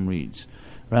palm reads,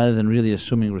 rather than really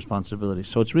assuming responsibility.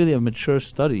 So it's really a mature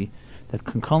study that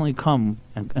can only come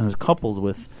and is coupled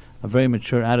with a very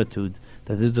mature attitude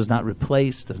that this does not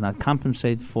replace, does not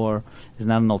compensate for, is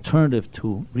not an alternative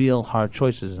to real hard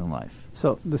choices in life.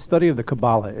 So the study of the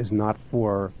Kabbalah is not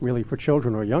for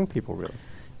children or young people,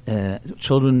 really?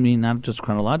 Children mean not just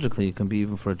chronologically, it can be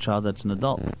even for a child that's an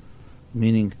adult.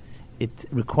 Meaning, it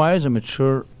requires a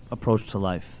mature approach to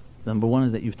life. Number one is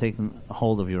that you've taken hold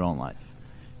of your own life,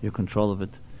 your control of it,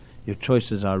 your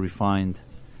choices are refined,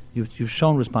 you've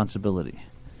shown responsibility.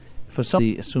 For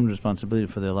somebody assumed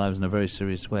responsibility for their lives in a very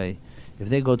serious way, if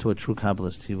they go to a true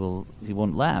Kabbalist, he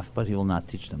won't laugh, but he will not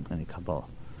teach them any Kabbalah.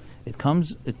 It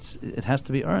has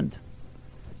to be earned.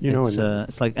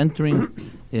 It's like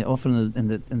entering. Often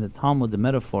in the Talmud, the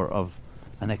metaphor of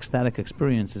an ecstatic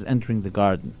experience is entering the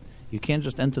garden. You can't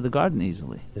just enter the garden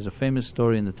easily. There's a famous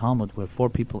story in the Talmud where 4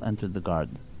 people entered the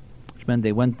garden, which meant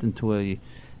they went into an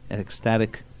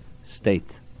ecstatic state,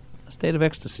 a state of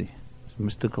ecstasy,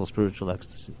 mystical, spiritual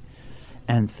ecstasy.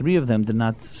 And 3 of them did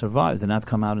not survive, did not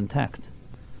come out intact.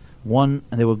 And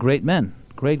they were great men,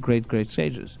 great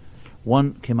sages.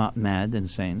 1 came out mad,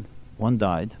 insane. 1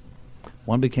 died.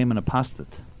 1 became an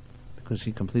apostate because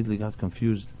he completely got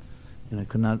confused and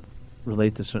could not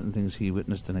relate to certain things he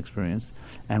witnessed and experienced.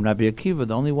 And Rabbi Akiva,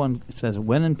 the only one, says,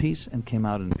 went in peace and came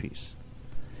out in peace.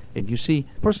 And you see,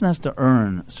 a person has to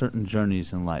earn certain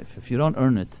journeys in life. If you don't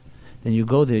earn it, then you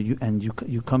go there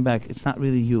you come back. It's not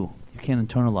really you. You can't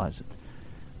internalize it.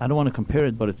 I don't want to compare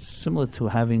it, but it's similar to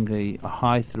having a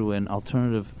high through an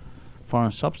alternative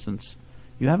foreign substance.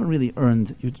 You haven't really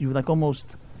earned, you like almost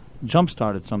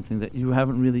jump-started something that you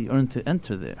haven't really earned to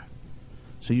enter there.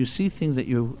 So you see things that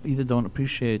you either don't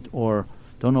appreciate or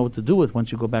don't know what to do with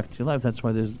once you go back to your life. That's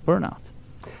why there's burnout.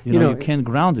 You can't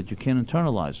ground it, you can't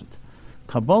internalize it.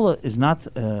 Kabbalah is not,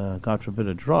 God forbid,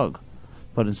 a drug,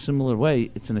 but in a similar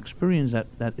way, it's an experience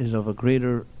that is of a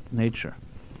greater nature,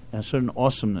 a certain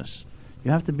awesomeness.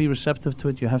 You have to be receptive to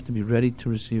it. You have to be ready to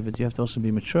receive it. You have to also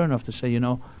be mature enough to say,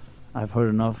 I've heard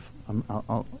enough.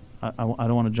 I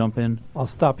don't want to jump in. I'll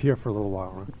stop here for a little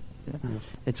while, right? Yeah. Yes.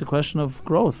 It's a question of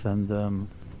growth, and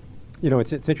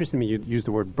it's interesting to me. You used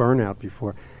the word burnout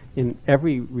before. In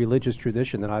every religious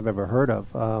tradition that I've ever heard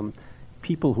of,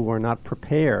 people who are not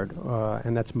prepared,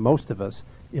 and that's most of us,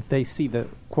 if they see the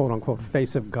quote-unquote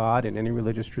face of God in any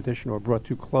religious tradition or brought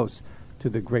too close to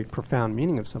the great profound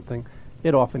meaning of something,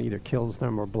 it often either kills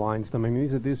them or blinds them. I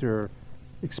mean, these are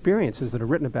experiences that are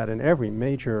written about in every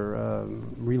major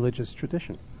religious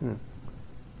tradition.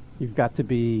 You've got to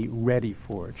be ready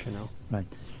for it, Right.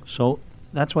 So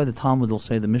that's why the Talmud will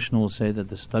say, the Mishnah will say that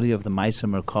the study of the Maisa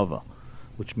Merkava,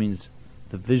 which means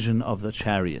the vision of the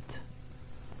chariot,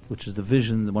 which is the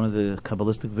vision, one of the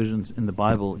Kabbalistic visions in the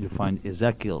Bible, you find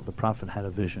Ezekiel, the prophet, had a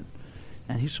vision.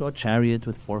 And he saw a chariot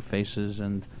with 4 faces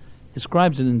and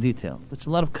describes it in detail. It's a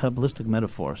lot of Kabbalistic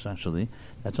metaphor, essentially,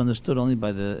 that's understood only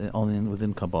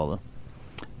within Kabbalah.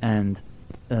 And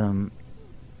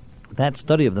that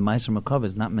study of the Maisa Merkava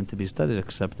is not meant to be studied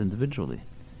except individually,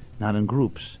 not in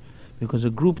groups, because a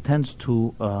group tends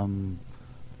to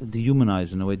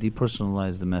dehumanize, in a way,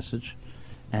 depersonalize the message.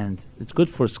 And it's good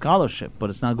for scholarship, but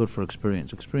it's not good for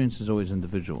experience. Experience is always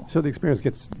individual. So the experience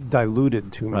gets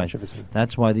diluted too much of it.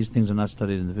 That's why these things are not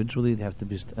studied individually. They have to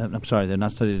be. They're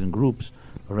not studied in groups,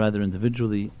 but rather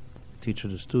individually, teacher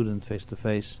to student, face to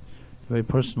face. It's a very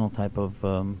personal type of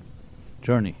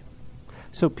journey.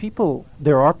 So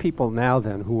there are people now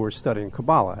then who are studying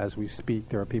Kabbalah as we speak.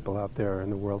 There are people out there in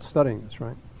the world studying this,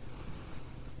 right?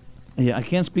 Yeah, I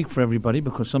can't speak for everybody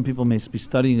because some people may be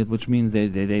studying it, which means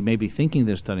they may be thinking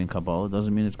they're studying Kabbalah. It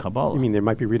doesn't mean it's Kabbalah. You mean they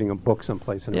might be reading a book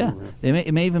someplace?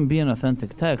 It may even be an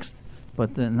authentic text,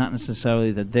 but not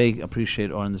necessarily that they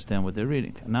appreciate or understand what they're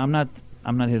reading. Now, I'm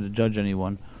not here to judge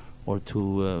anyone or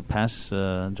to pass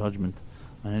judgment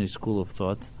on any school of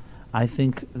thought. I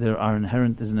think there's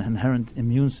an inherent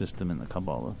immune system in the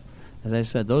Kabbalah. As I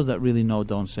said, those that really know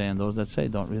don't say, and those that say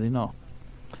don't really know.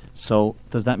 So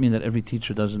does that mean that every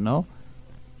teacher doesn't know?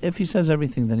 If he says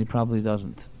everything, then he probably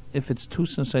doesn't. If it's too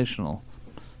sensational,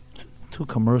 too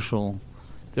commercial,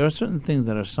 there are certain things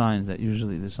that are signs that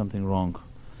usually there's something wrong.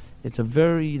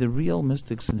 The real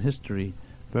mystics in history,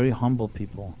 very humble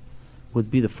people, would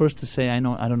be the first to say, I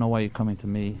don't know why you're coming to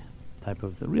me, type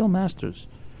of the real masters.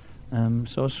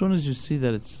 So as soon as you see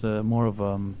that it's more of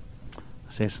a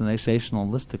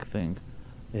sensationalistic thing,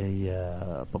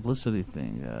 a publicity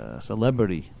thing, a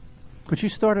celebrity. But you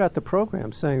started out the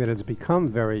program saying that it's become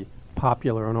very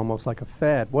popular and almost like a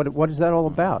fad. What is that all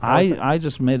about? I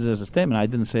just made it as a statement. I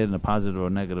didn't say it in a positive or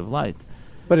negative light.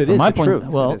 But it is the truth.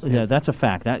 Well, that's a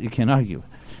fact. That you can't argue.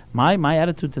 My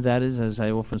attitude to that is, as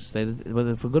I often stated,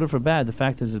 whether for good or for bad, the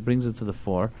fact is it brings it to the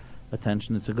fore,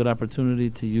 attention. It's a good opportunity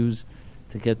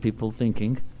to get people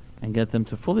thinking and get them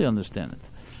to fully understand it.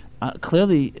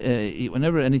 Clearly,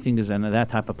 whenever anything is at that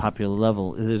type of popular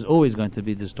level, there's always going to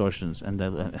be distortions, and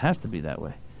it has to be that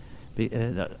way.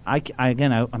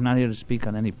 I'm not here to speak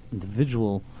on any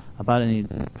individual, about any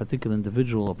particular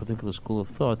individual or particular school of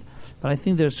thought, but I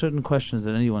think there are certain questions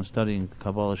that anyone studying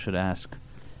Kabbalah should ask,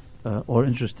 or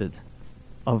interested,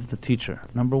 of the teacher.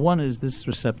 Number one is this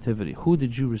receptivity. Who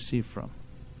did you receive from?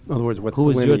 In other words, who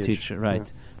was your teacher, right?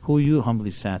 Yeah. Who you humbly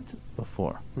sat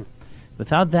before.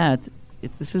 Without that,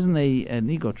 this isn't an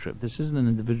ego trip. This isn't an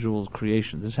individual's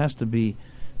creation. This has to be.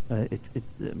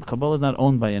 Kabbalah is not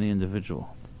owned by any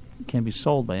individual. It can't be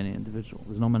sold by any individual.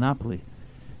 There's no monopoly,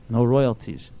 no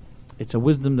royalties. It's a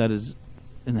wisdom that is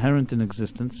inherent in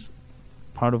existence,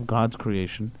 part of God's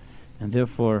creation, and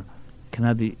therefore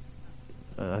cannot be,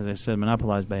 as I said,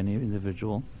 monopolized by any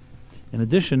individual. In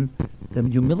addition, the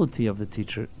humility of the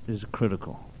teacher is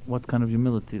critical. What kind of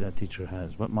humility that teacher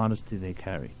has, what modesty they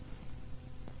carry.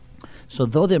 So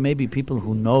though there may be people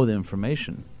who know the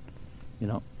information,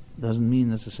 doesn't mean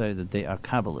necessarily that they are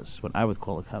Kabbalists, what I would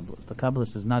call a Kabbalist. The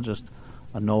Kabbalist is not just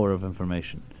a knower of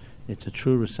information. It's a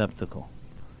true receptacle,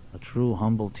 a true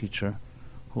humble teacher,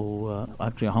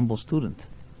 actually a humble student,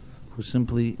 who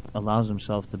simply allows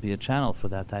himself to be a channel for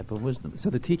that type of wisdom. So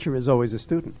the teacher is always a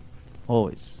student?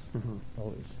 Always.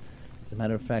 Always. As a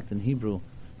matter of fact, in Hebrew,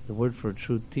 the word for a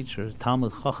true teacher,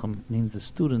 Talmud Chacham, means the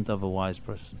student of a wise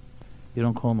person. You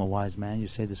don't call him a wise man, you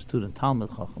say the student,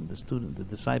 Talmud Chacham, the student, the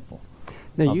disciple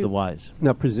of the wise.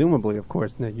 Now, presumably, of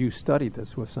course, you studied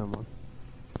this with someone.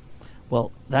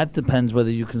 Well, that depends whether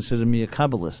you consider me a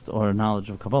Kabbalist or a knowledge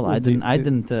of Kabbalah. Well, I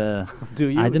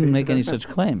didn't make any such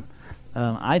claim.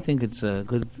 I think it's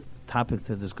good topic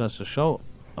to discuss a show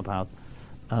about,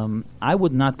 I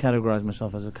would not categorize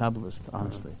myself as a Kabbalist,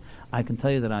 honestly. I can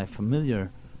tell you that I'm familiar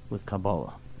with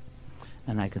Kabbalah,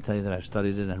 and I can tell you that I've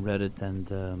studied it and read it,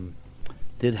 and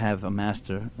did have a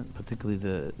master, particularly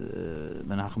the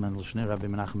Menachem Mendel Schneer, Rabbi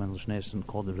Menachem Mendel Schneerson,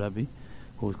 called the Rebbe,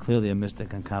 who was clearly a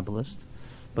mystic and Kabbalist.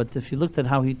 But if you looked at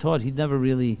how he taught, he never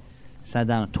really sat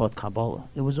down and taught Kabbalah.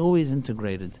 It was always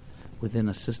integrated within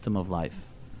a system of life,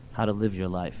 how to live your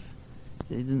life.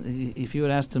 If you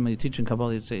had asked him, are you teaching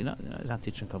Kabbalah, he'd say, no, he's not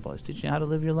teaching Kabbalah, he's teaching you how to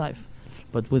live your life.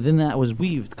 But within that was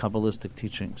weaved Kabbalistic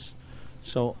teachings.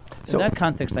 So in that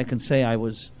context, I can say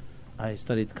I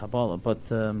studied Kabbalah, but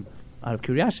out of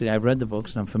curiosity, I've read the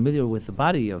books and I'm familiar with the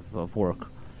body of work,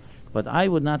 but I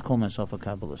would not call myself a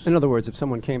Kabbalist. In other words, if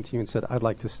someone came to you and said, I'd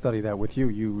like to study that with you,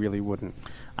 you really wouldn't?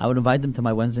 I would invite them to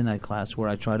my Wednesday night class where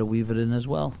I try to weave it in as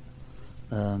well.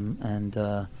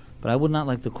 But I would not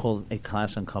like to call it a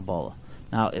class in Kabbalah.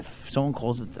 Now, if someone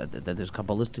calls it that there's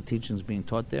Kabbalistic teachings being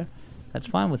taught there, that's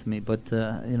fine with me. But,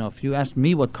 if you ask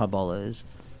me what Kabbalah is,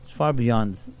 it's far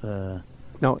beyond...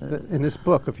 Now, in this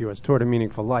book of yours, Toward a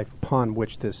Meaningful Life, upon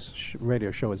which this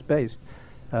radio show is based,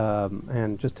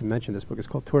 and just to mention, this book is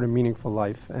called Toward a Meaningful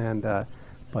Life, and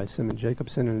by Simon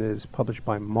Jacobson, and it is published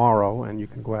by Morrow, and you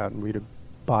can go out and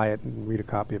buy it and read a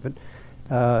copy of it.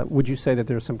 Would you say that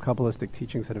there are some Kabbalistic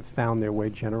teachings that have found their way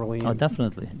generally? Oh,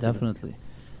 definitely.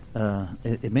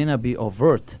 It may not be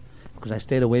overt, because I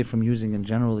stayed away from using in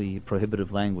generally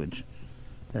prohibitive language,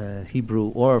 Hebrew,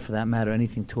 or for that matter,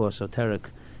 anything too esoteric,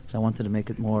 because I wanted to make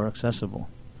it more accessible.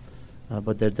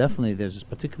 But there's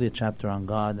particularly a chapter on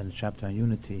God and a chapter on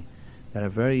unity that are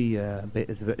very,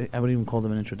 I would even call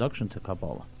them an introduction to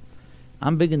Kabbalah.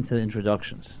 I'm big into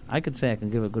introductions. I could say I can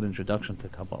give a good introduction to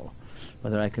Kabbalah.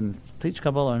 Whether I can teach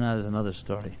Kabbalah or not is another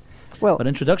story. Well, but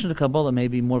introduction to Kabbalah may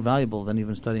be more valuable than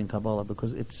even studying Kabbalah,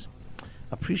 because it's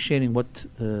appreciating what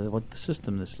the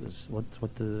system this is.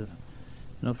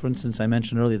 For instance, I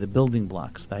mentioned earlier the building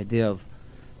blocks, the idea of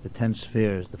the 10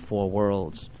 spheres, the 4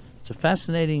 worlds. It's a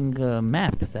fascinating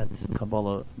map that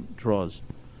Kabbalah draws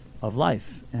of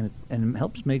life, and it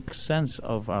helps make sense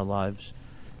of our lives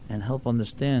and help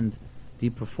understand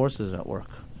deeper forces at work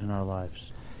in our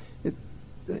lives.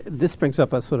 This brings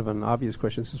up a sort of an obvious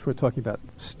question, since we're talking about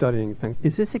studying things.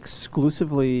 Is this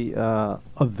exclusively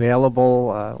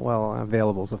available?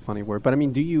 Available is a funny word, but I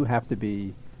mean, do you have to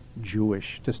be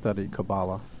Jewish to study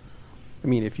Kabbalah? I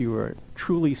mean, if you were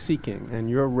truly seeking and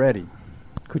you're ready,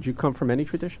 could you come from any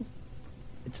tradition?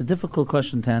 It's a difficult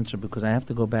question to answer, because I have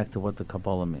to go back to what the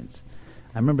Kabbalah means.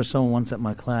 I remember someone once at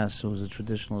my class who was a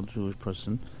traditional Jewish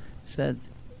person said,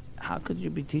 how could you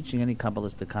be teaching any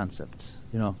Kabbalistic concepts,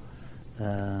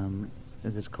 in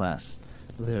this class?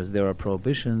 There are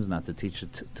prohibitions not to teach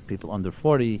it to people under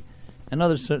 40, and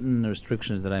other certain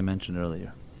restrictions that I mentioned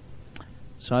earlier.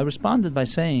 So I responded by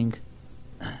saying,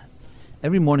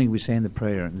 every morning we say in the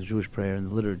prayer, in the Jewish prayer, in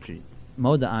the liturgy,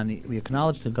 Moda Ani, we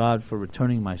acknowledge to God for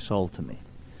returning my soul to me.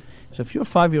 So if your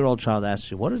 5-year-old child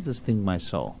asks you, what is this thing, my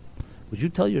soul? Would you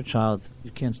tell your child,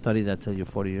 you can't study that till you're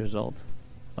 40 years old?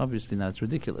 Obviously not, it's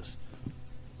ridiculous.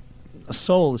 A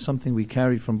soul is something we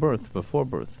carry from birth, before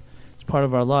birth. It's part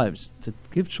of our lives. To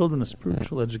give children a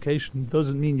spiritual education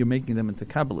doesn't mean you're making them into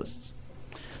Kabbalists.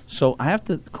 So I have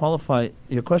to qualify,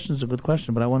 your question is a good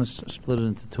question, but I want to split it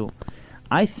into two.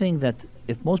 I think that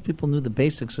if most people knew the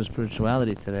basics of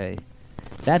spirituality today,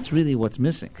 that's really what's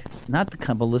missing, not the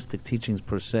Kabbalistic teachings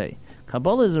per se.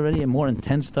 Kabbalah is already a more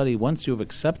intense study once you've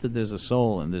accepted there's a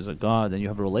soul and there's a God and you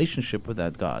have a relationship with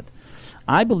that God.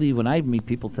 I believe when I meet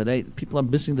people today, people are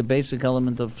missing the basic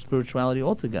element of spirituality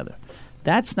altogether.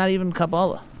 That's not even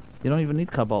Kabbalah. You don't even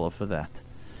need Kabbalah for that.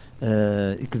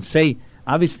 You can say,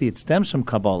 obviously it stems from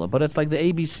Kabbalah, but it's like the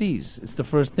ABCs. It's the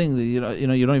first thing that you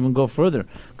don't even go further.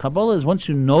 Kabbalah is, once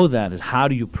you know that, is how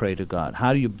do you pray to God?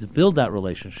 How do you build that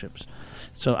relationships?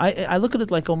 So I look at it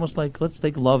like almost like, let's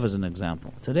take love as an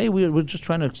example. Today we're just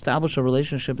trying to establish a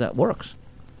relationship that works,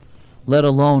 let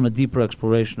alone a deeper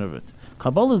exploration of it.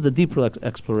 Kabbalah is the deeper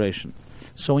exploration.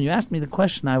 So when you ask me the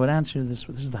question, I would answer this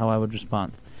is how I would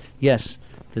respond. Yes,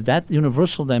 that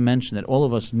universal dimension that all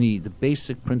of us need, the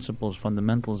basic principles,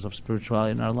 fundamentals of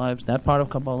spirituality in our lives, that part of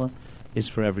Kabbalah is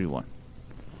for everyone.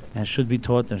 And should be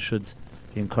taught and should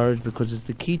be encouraged, because it's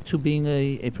the key to being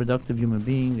a productive human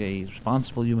being, a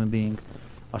responsible human being,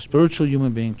 a spiritual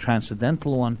human being,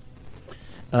 transcendental one.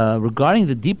 Regarding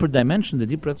the deeper dimension, the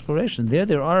deeper exploration,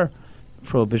 there are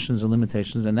prohibitions and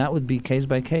limitations, and that would be case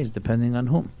by case, depending on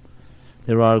whom.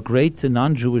 There are great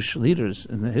non-Jewish leaders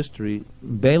in the history.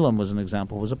 Balaam was an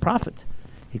example, was a prophet.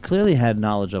 He clearly had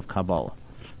knowledge of Kabbalah.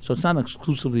 So it's not an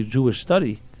exclusively Jewish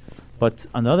study, but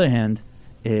on the other hand,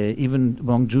 even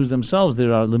among Jews themselves,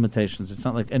 there are limitations. It's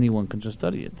not like anyone can just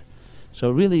study it.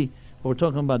 So really, what we're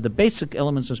talking about, the basic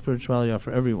elements of spirituality are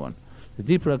for everyone. The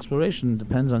deeper exploration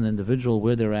depends on the individual,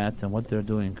 where they're at, and what they're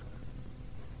doing.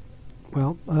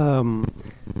 Well,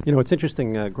 it's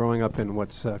interesting growing up in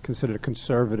what's considered a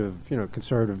conservative,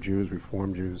 conservative Jews,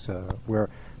 Reform Jews, where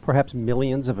perhaps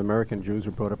millions of American Jews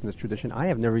were brought up in this tradition. I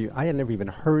had never even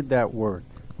heard that word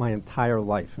my entire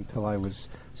life until I was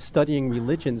studying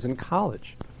religions in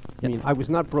college. I mean, I was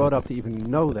not brought up to even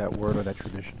know that word or that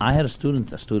tradition. I had a student,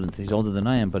 he's older than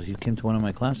I am, but he came to one of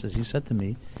my classes. He said to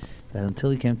me that until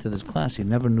he came to this class, he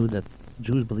never knew that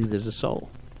Jews believe there's a soul.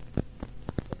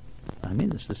 I mean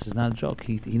this is not a joke.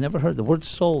 He never heard the word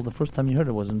soul. The first time he heard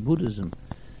it was in Buddhism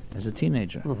as a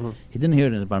teenager. Mm-hmm. He didn't hear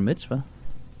it in his bar mitzvah.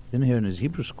 He didn't hear it in his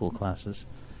Hebrew school classes.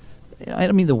 I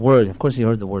don't mean the word. Of course he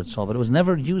heard the word soul, but it was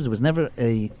never used. It was never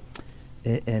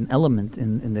an element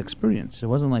in the experience. It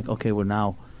wasn't like, okay,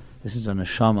 this is a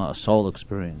neshama, a soul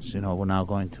experience. We're now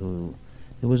going to...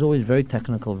 It was always very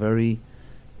technical, very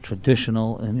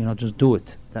traditional, and, just do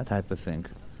it, that type of thing.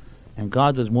 And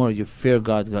God was more, you fear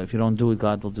God. If you don't do it,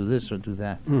 God will do this or do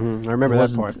that. Mm-hmm. I remember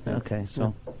that part. Okay,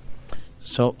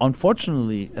 so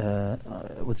unfortunately,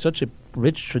 with such a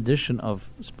rich tradition of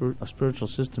spiritual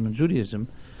system in Judaism,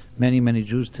 many, many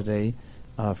Jews today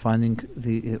are finding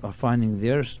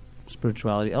their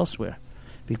spirituality elsewhere,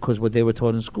 because what they were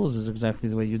taught in schools is exactly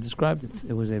the way you described it.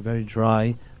 It was a very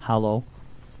dry, hollow,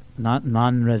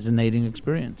 non-resonating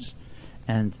experience.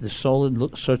 And the soul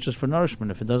searches for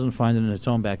nourishment. If it doesn't find it in its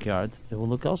own backyard, it will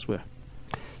look elsewhere.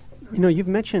 You've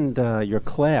mentioned your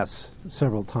class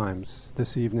several times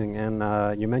this evening,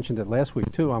 and you mentioned it last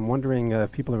week, too. I'm wondering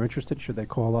if people are interested. Should they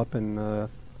call up and...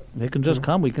 they can just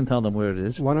come. We can tell them where it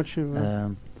is. Why don't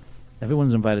you...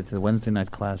 everyone's invited to the Wednesday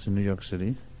night class in New York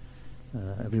City.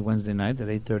 Every Wednesday night at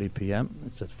 8:30 p.m.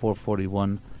 It's at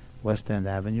 441 West End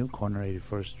Avenue, corner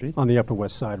 81st Street. On the Upper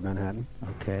West Side of Manhattan.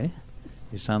 Okay.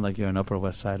 You sound like you're an Upper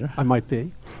West Sider. I might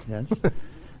be. Yes.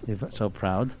 You're so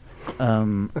proud.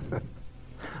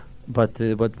 But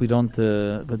we don't.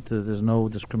 There's no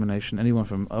discrimination. Anyone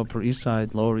from Upper East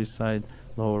Side, Lower East Side,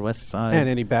 Lower West Side, and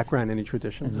any background, any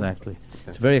tradition. Exactly.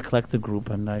 It's a very eclectic group,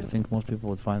 and I think most people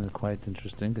would find it quite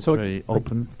interesting. It's very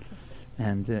open,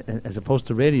 and as opposed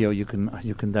to radio, you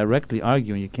can directly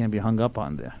argue, and you can't be hung up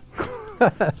on there.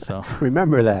 So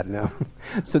remember that now.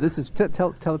 So this is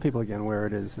tell the people again where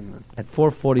it is. At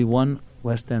 441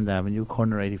 West End Avenue,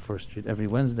 corner 81st Street, every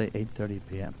Wednesday, 8:30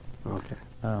 p.m. Okay.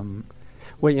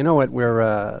 Well, you know what?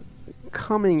 We're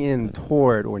coming in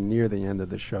toward or near the end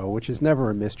of the show, which is never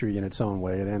a mystery in its own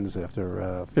way. It ends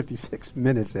after 56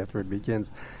 minutes after it begins.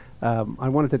 I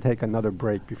wanted to take another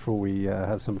break before we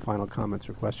have some final comments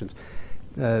or questions.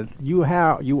 You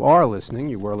are listening,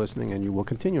 you were listening, and you will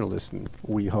continue to listen,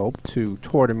 we hope, to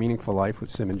Toward a Meaningful Life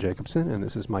with Simon Jacobson, and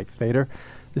this is Mike Fader.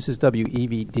 This is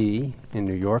WEVD in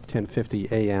New York, 1050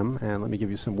 AM, and let me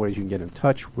give you some ways you can get in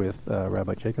touch with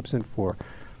Rabbi Jacobson for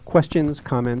questions,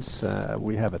 comments.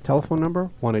 We have a telephone number,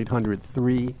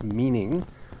 1-800-3-MEANING,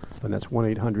 and that's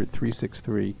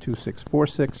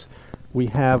 1-800-363-2646. We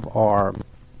have our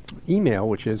email,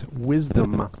 which is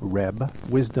wisdomreb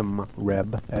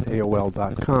at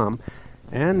AOL.com.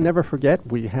 And never forget,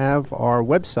 we have our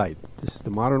website. This is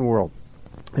the modern world.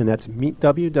 And that's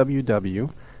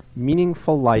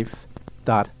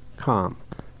www.meaningfullife.com.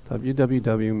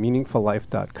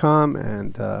 www.meaningfullife.com.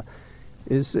 And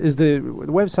is the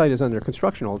website is under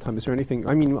construction all the time. Is there anything?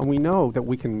 I mean, we know that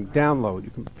we can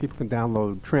download. People can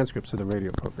download transcripts of the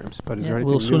radio programs. But is there anything?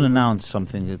 We'll soon announce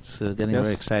something. It's getting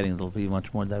very exciting. It'll be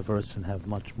much more diverse and have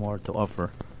much more to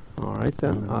offer. All right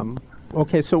then.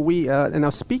 Okay, so we and now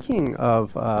speaking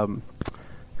of. By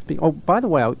the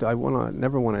way, I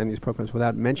never want to end these programs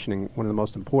without mentioning one of the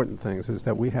most important things is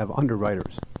that we have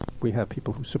underwriters. We have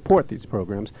people who support these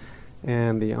programs.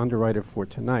 And the underwriter for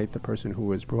tonight, the person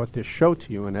who has brought this show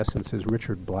to you, in essence, is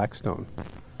Richard Blackstone.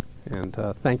 And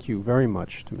thank you very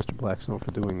much to Mr. Blackstone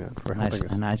for doing that, for helping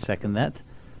us. And I second that.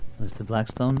 Mr.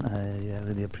 Blackstone, I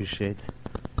really appreciate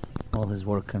all his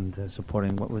work and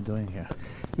supporting what we're doing here.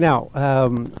 Now,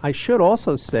 I should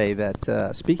also say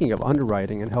that speaking of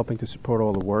underwriting and helping to support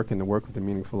all the work and the work of the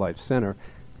Meaningful Life Center,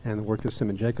 and the work that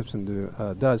Simon Jacobson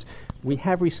does, we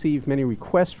have received many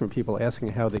requests from people asking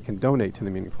how they can donate to the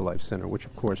Meaningful Life Center, which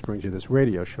of course brings you this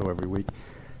radio show every week.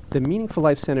 The Meaningful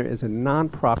Life Center is a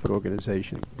non-profit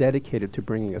organization dedicated to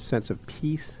bringing a sense of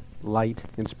peace, light,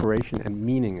 inspiration, and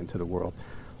meaning into the world.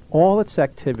 All its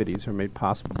activities are made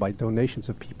possible by donations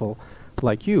of people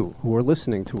like you who are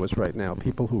listening to us right now,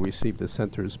 people who receive the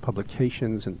center's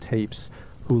publications and tapes,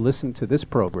 who listen to this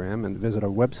program and visit our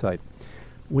website.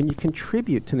 When you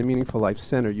contribute to the Meaningful Life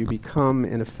Center, you become,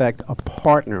 in effect, a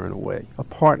partner in a way, a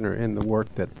partner in the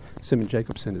work that Simon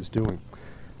Jacobson is doing.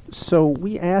 So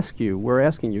we're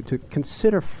asking you to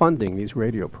consider funding these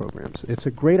radio programs. It's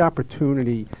a great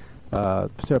opportunity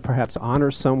to perhaps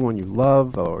honor someone you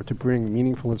love or to bring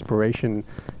meaningful inspiration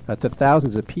to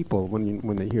thousands of people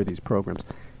when they hear these programs.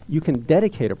 You can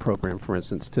dedicate a program, for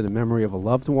instance, to the memory of a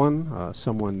loved one,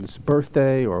 someone's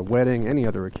birthday or wedding, any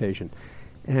other occasion.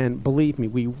 And believe me,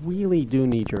 we really do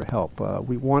need your help.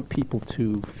 We want people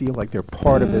to feel like they're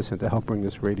part of this and to help bring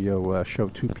this radio show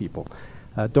to people.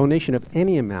 Donation of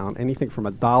any amount, anything from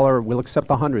 $1, we'll accept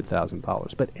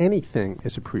 $100,000, but anything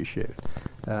is appreciated.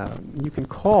 You can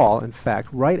call, in fact,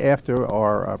 right after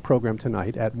our program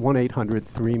tonight at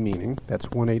 1-800-3-MEANING. That's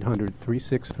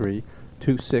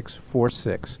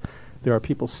 1-800-363-2646. There are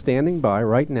people standing by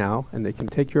right now, and they can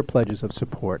take your pledges of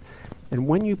support. And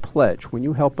when you pledge, when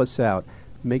you help us out,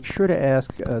 make sure to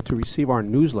ask to receive our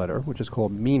newsletter, which is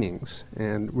called Meanings.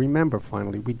 And remember,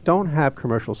 finally, we don't have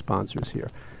commercial sponsors here.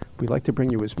 We like to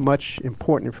bring you as much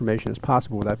important information as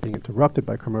possible without being interrupted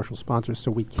by commercial sponsors,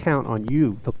 so we count on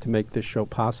you to make this show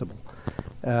possible.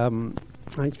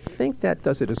 I think that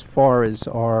does it as far as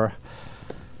our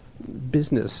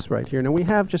business right here. Now, we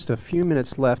have just a few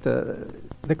minutes left.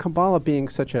 The Kabbalah being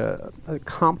such a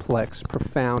complex,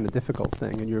 profound, and difficult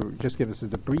thing, and you just give us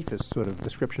the briefest sort of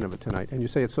description of it tonight, and you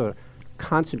say it's sort of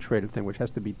concentrated thing which has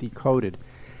to be decoded.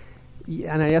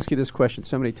 And I ask you this question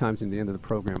so many times in the end of the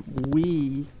program.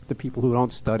 We, the people who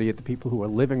don't study it, the people who are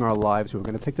living our lives, who are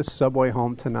going to take the subway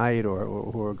home tonight or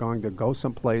who are going to go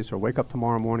someplace or wake up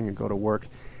tomorrow morning and go to work,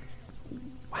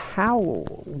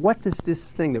 what does this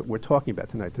thing that we're talking about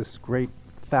tonight, this great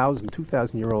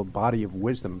 2,000-year-old body of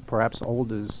wisdom, perhaps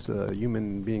old as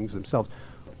human beings themselves,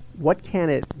 what can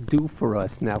it do for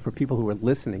us now, for people who are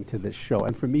listening to this show,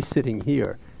 and for me sitting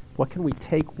here? What can we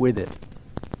take with it?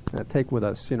 Take with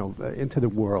us, into the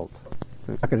world.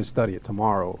 We're not going to study it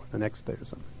tomorrow or the next day or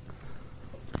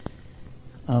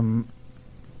something.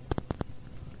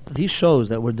 These shows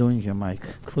that we're doing here, Mike,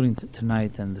 including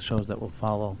tonight and the shows that will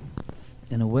follow,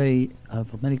 in a way,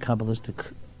 have many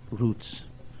Kabbalistic roots,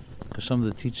 because some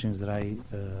of the teachings that I've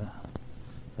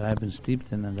been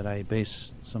steeped in and that I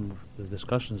base some of the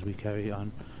discussions we carry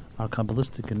on are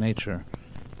Kabbalistic in nature,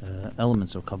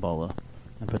 elements of Kabbalah,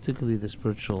 and particularly the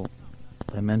spiritual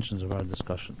dimensions of our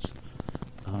discussions.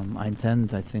 I think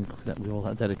that we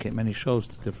will dedicate many shows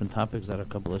to different topics that are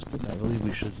Kabbalistic. I believe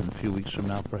we should, in a few weeks from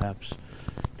now, perhaps,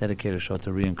 dedicate a show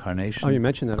to reincarnation. Oh, you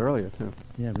mentioned that earlier, too.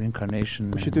 Yeah,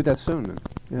 reincarnation. We should do that soon, then.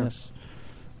 Yeah. Yes.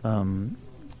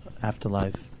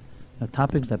 Afterlife.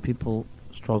 Topics that people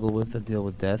struggle with, that deal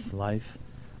with death, life,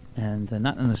 and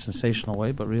not in a sensational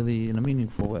way, but really in a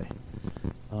meaningful way.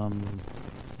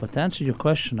 But to answer your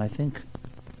question, I think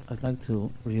I'd like to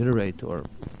reiterate or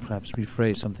perhaps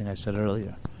rephrase something I said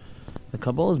earlier. The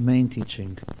Kabbalah's main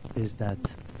teaching is that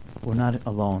we're not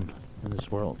alone in this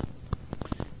world,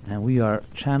 and we are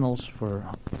channels for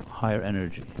higher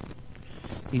energy.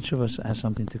 Each of us has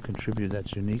something to contribute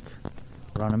that's unique.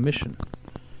 We're on a mission,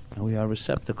 and we are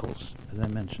receptacles, as I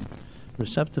mentioned.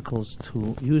 Receptacles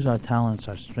to use our talents,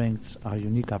 our strengths, our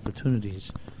unique opportunities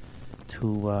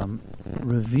to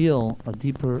reveal a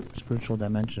deeper spiritual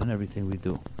dimension in everything we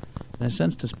do. In a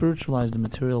sense, to spiritualize the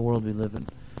material world we live in.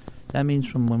 That means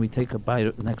from when we take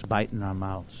the next bite in our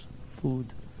mouths,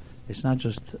 food, it's not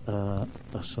just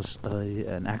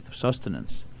an act of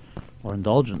sustenance or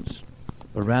indulgence,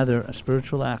 but rather a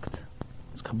spiritual act.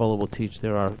 As Kabbalah will teach,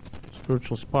 there are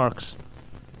spiritual sparks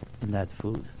in that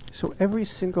food. So every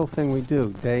single thing we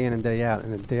do, day in and day out,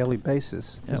 on a daily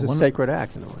basis, is a sacred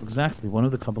act in a way. Exactly. One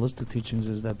of the Kabbalistic teachings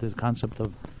is that this concept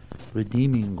of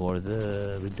redeeming or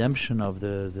the redemption of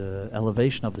the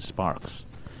elevation of the sparks.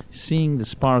 Seeing the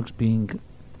sparks being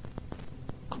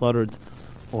cluttered,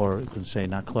 or you could say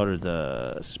not cluttered,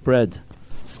 spread,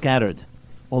 scattered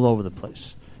all over the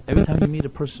place. Every time you meet a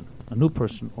person, a new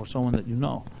person, or someone that you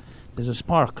know, there's a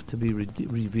spark to be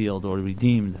revealed or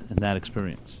redeemed in that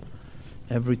experience.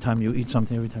 Every time you eat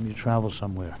something, every time you travel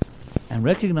somewhere. And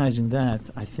recognizing that,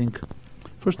 I think,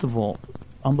 first of all,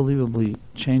 unbelievably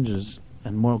changes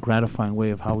and more gratifying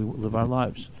way of how we live our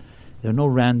lives. There are no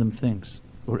random things.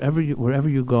 Wherever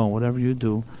you go, whatever you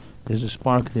do, there's a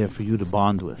spark there for you to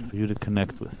bond with, for you to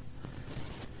connect with.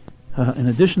 In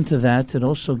addition to that, it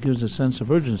also gives a sense of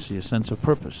urgency, a sense of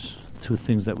purpose to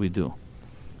things that we do.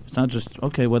 It's not just,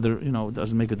 okay, whether, it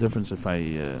doesn't make a difference if I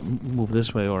move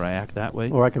this way or I act that way.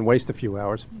 Or I can waste a few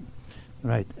hours.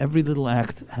 Right. Every little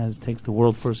act takes the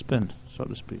world for a spin, so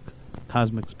to speak.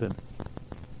 Cosmic spin.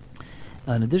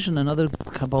 In addition, another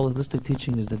Kabbalistic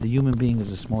teaching is that the human being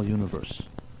is a small universe.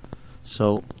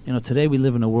 So, today we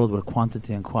live in a world where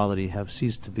quantity and quality have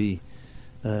ceased to be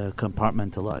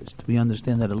compartmentalized. We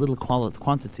understand that a little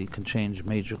quantity can change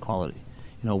major quality.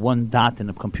 One dot in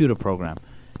a computer program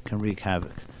can wreak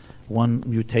havoc. One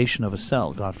mutation of a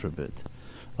cell, God forbid.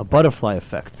 A butterfly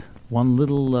effect. One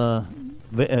little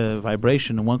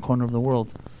vibration in one corner of the world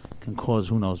can cause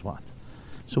who knows what.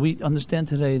 So we understand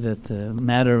today that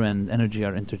matter and energy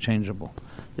are interchangeable.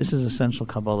 This is essential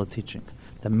Kabbalah teaching.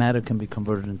 That matter can be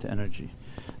converted into energy.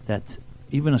 That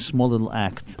even a small little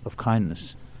act of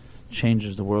kindness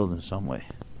changes the world in some way.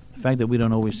 The fact that we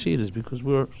don't always see it is because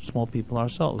we're small people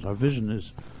ourselves. Our vision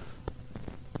is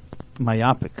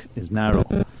myopic, is narrow.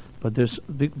 But there's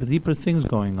deeper things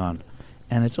going on.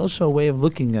 And it's also a way of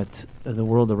looking at the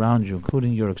world around you,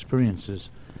 including your experiences,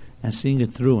 and seeing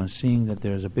it through and seeing that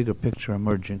there's a bigger picture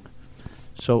emerging.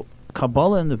 So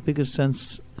Kabbalah in the biggest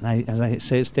sense, and as I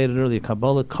stated earlier,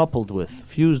 Kabbalah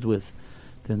fused with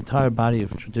the entire body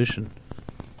of tradition,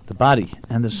 the body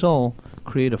and the soul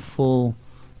create a full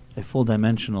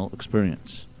dimensional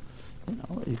experience.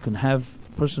 You can have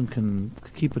a person can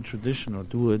keep a tradition or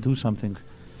do something,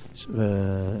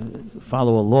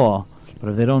 follow a law, but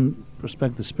if they don't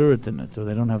respect the spirit in it, or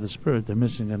they don't have the spirit, they're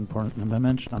missing an important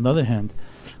dimension. On the other hand,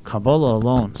 Kabbalah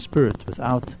alone, spirit,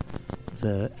 without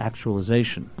the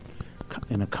actualization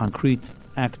in a concrete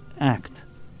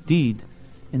deed,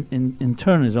 in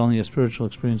turn is only a spiritual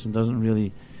experience and doesn't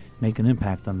really make an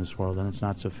impact on this world, and it's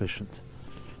not sufficient.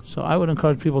 So I would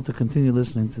encourage people to continue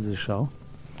listening to this show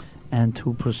and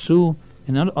to pursue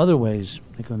in other ways.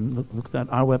 They can look at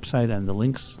our website and the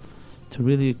links to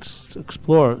really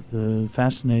explore the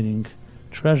fascinating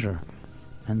treasure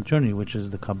and journey which is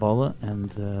the Kabbalah,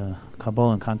 and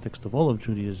Kabbalah in context of all of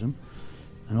Judaism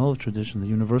and all of tradition, the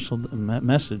universal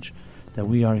message that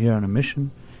we are here on a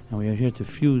mission and we are here to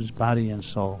fuse body and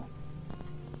soul.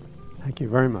 Thank you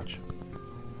very much.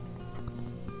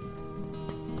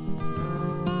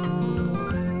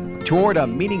 Toward a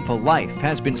Meaningful Life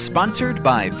has been sponsored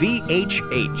by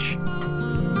VHH.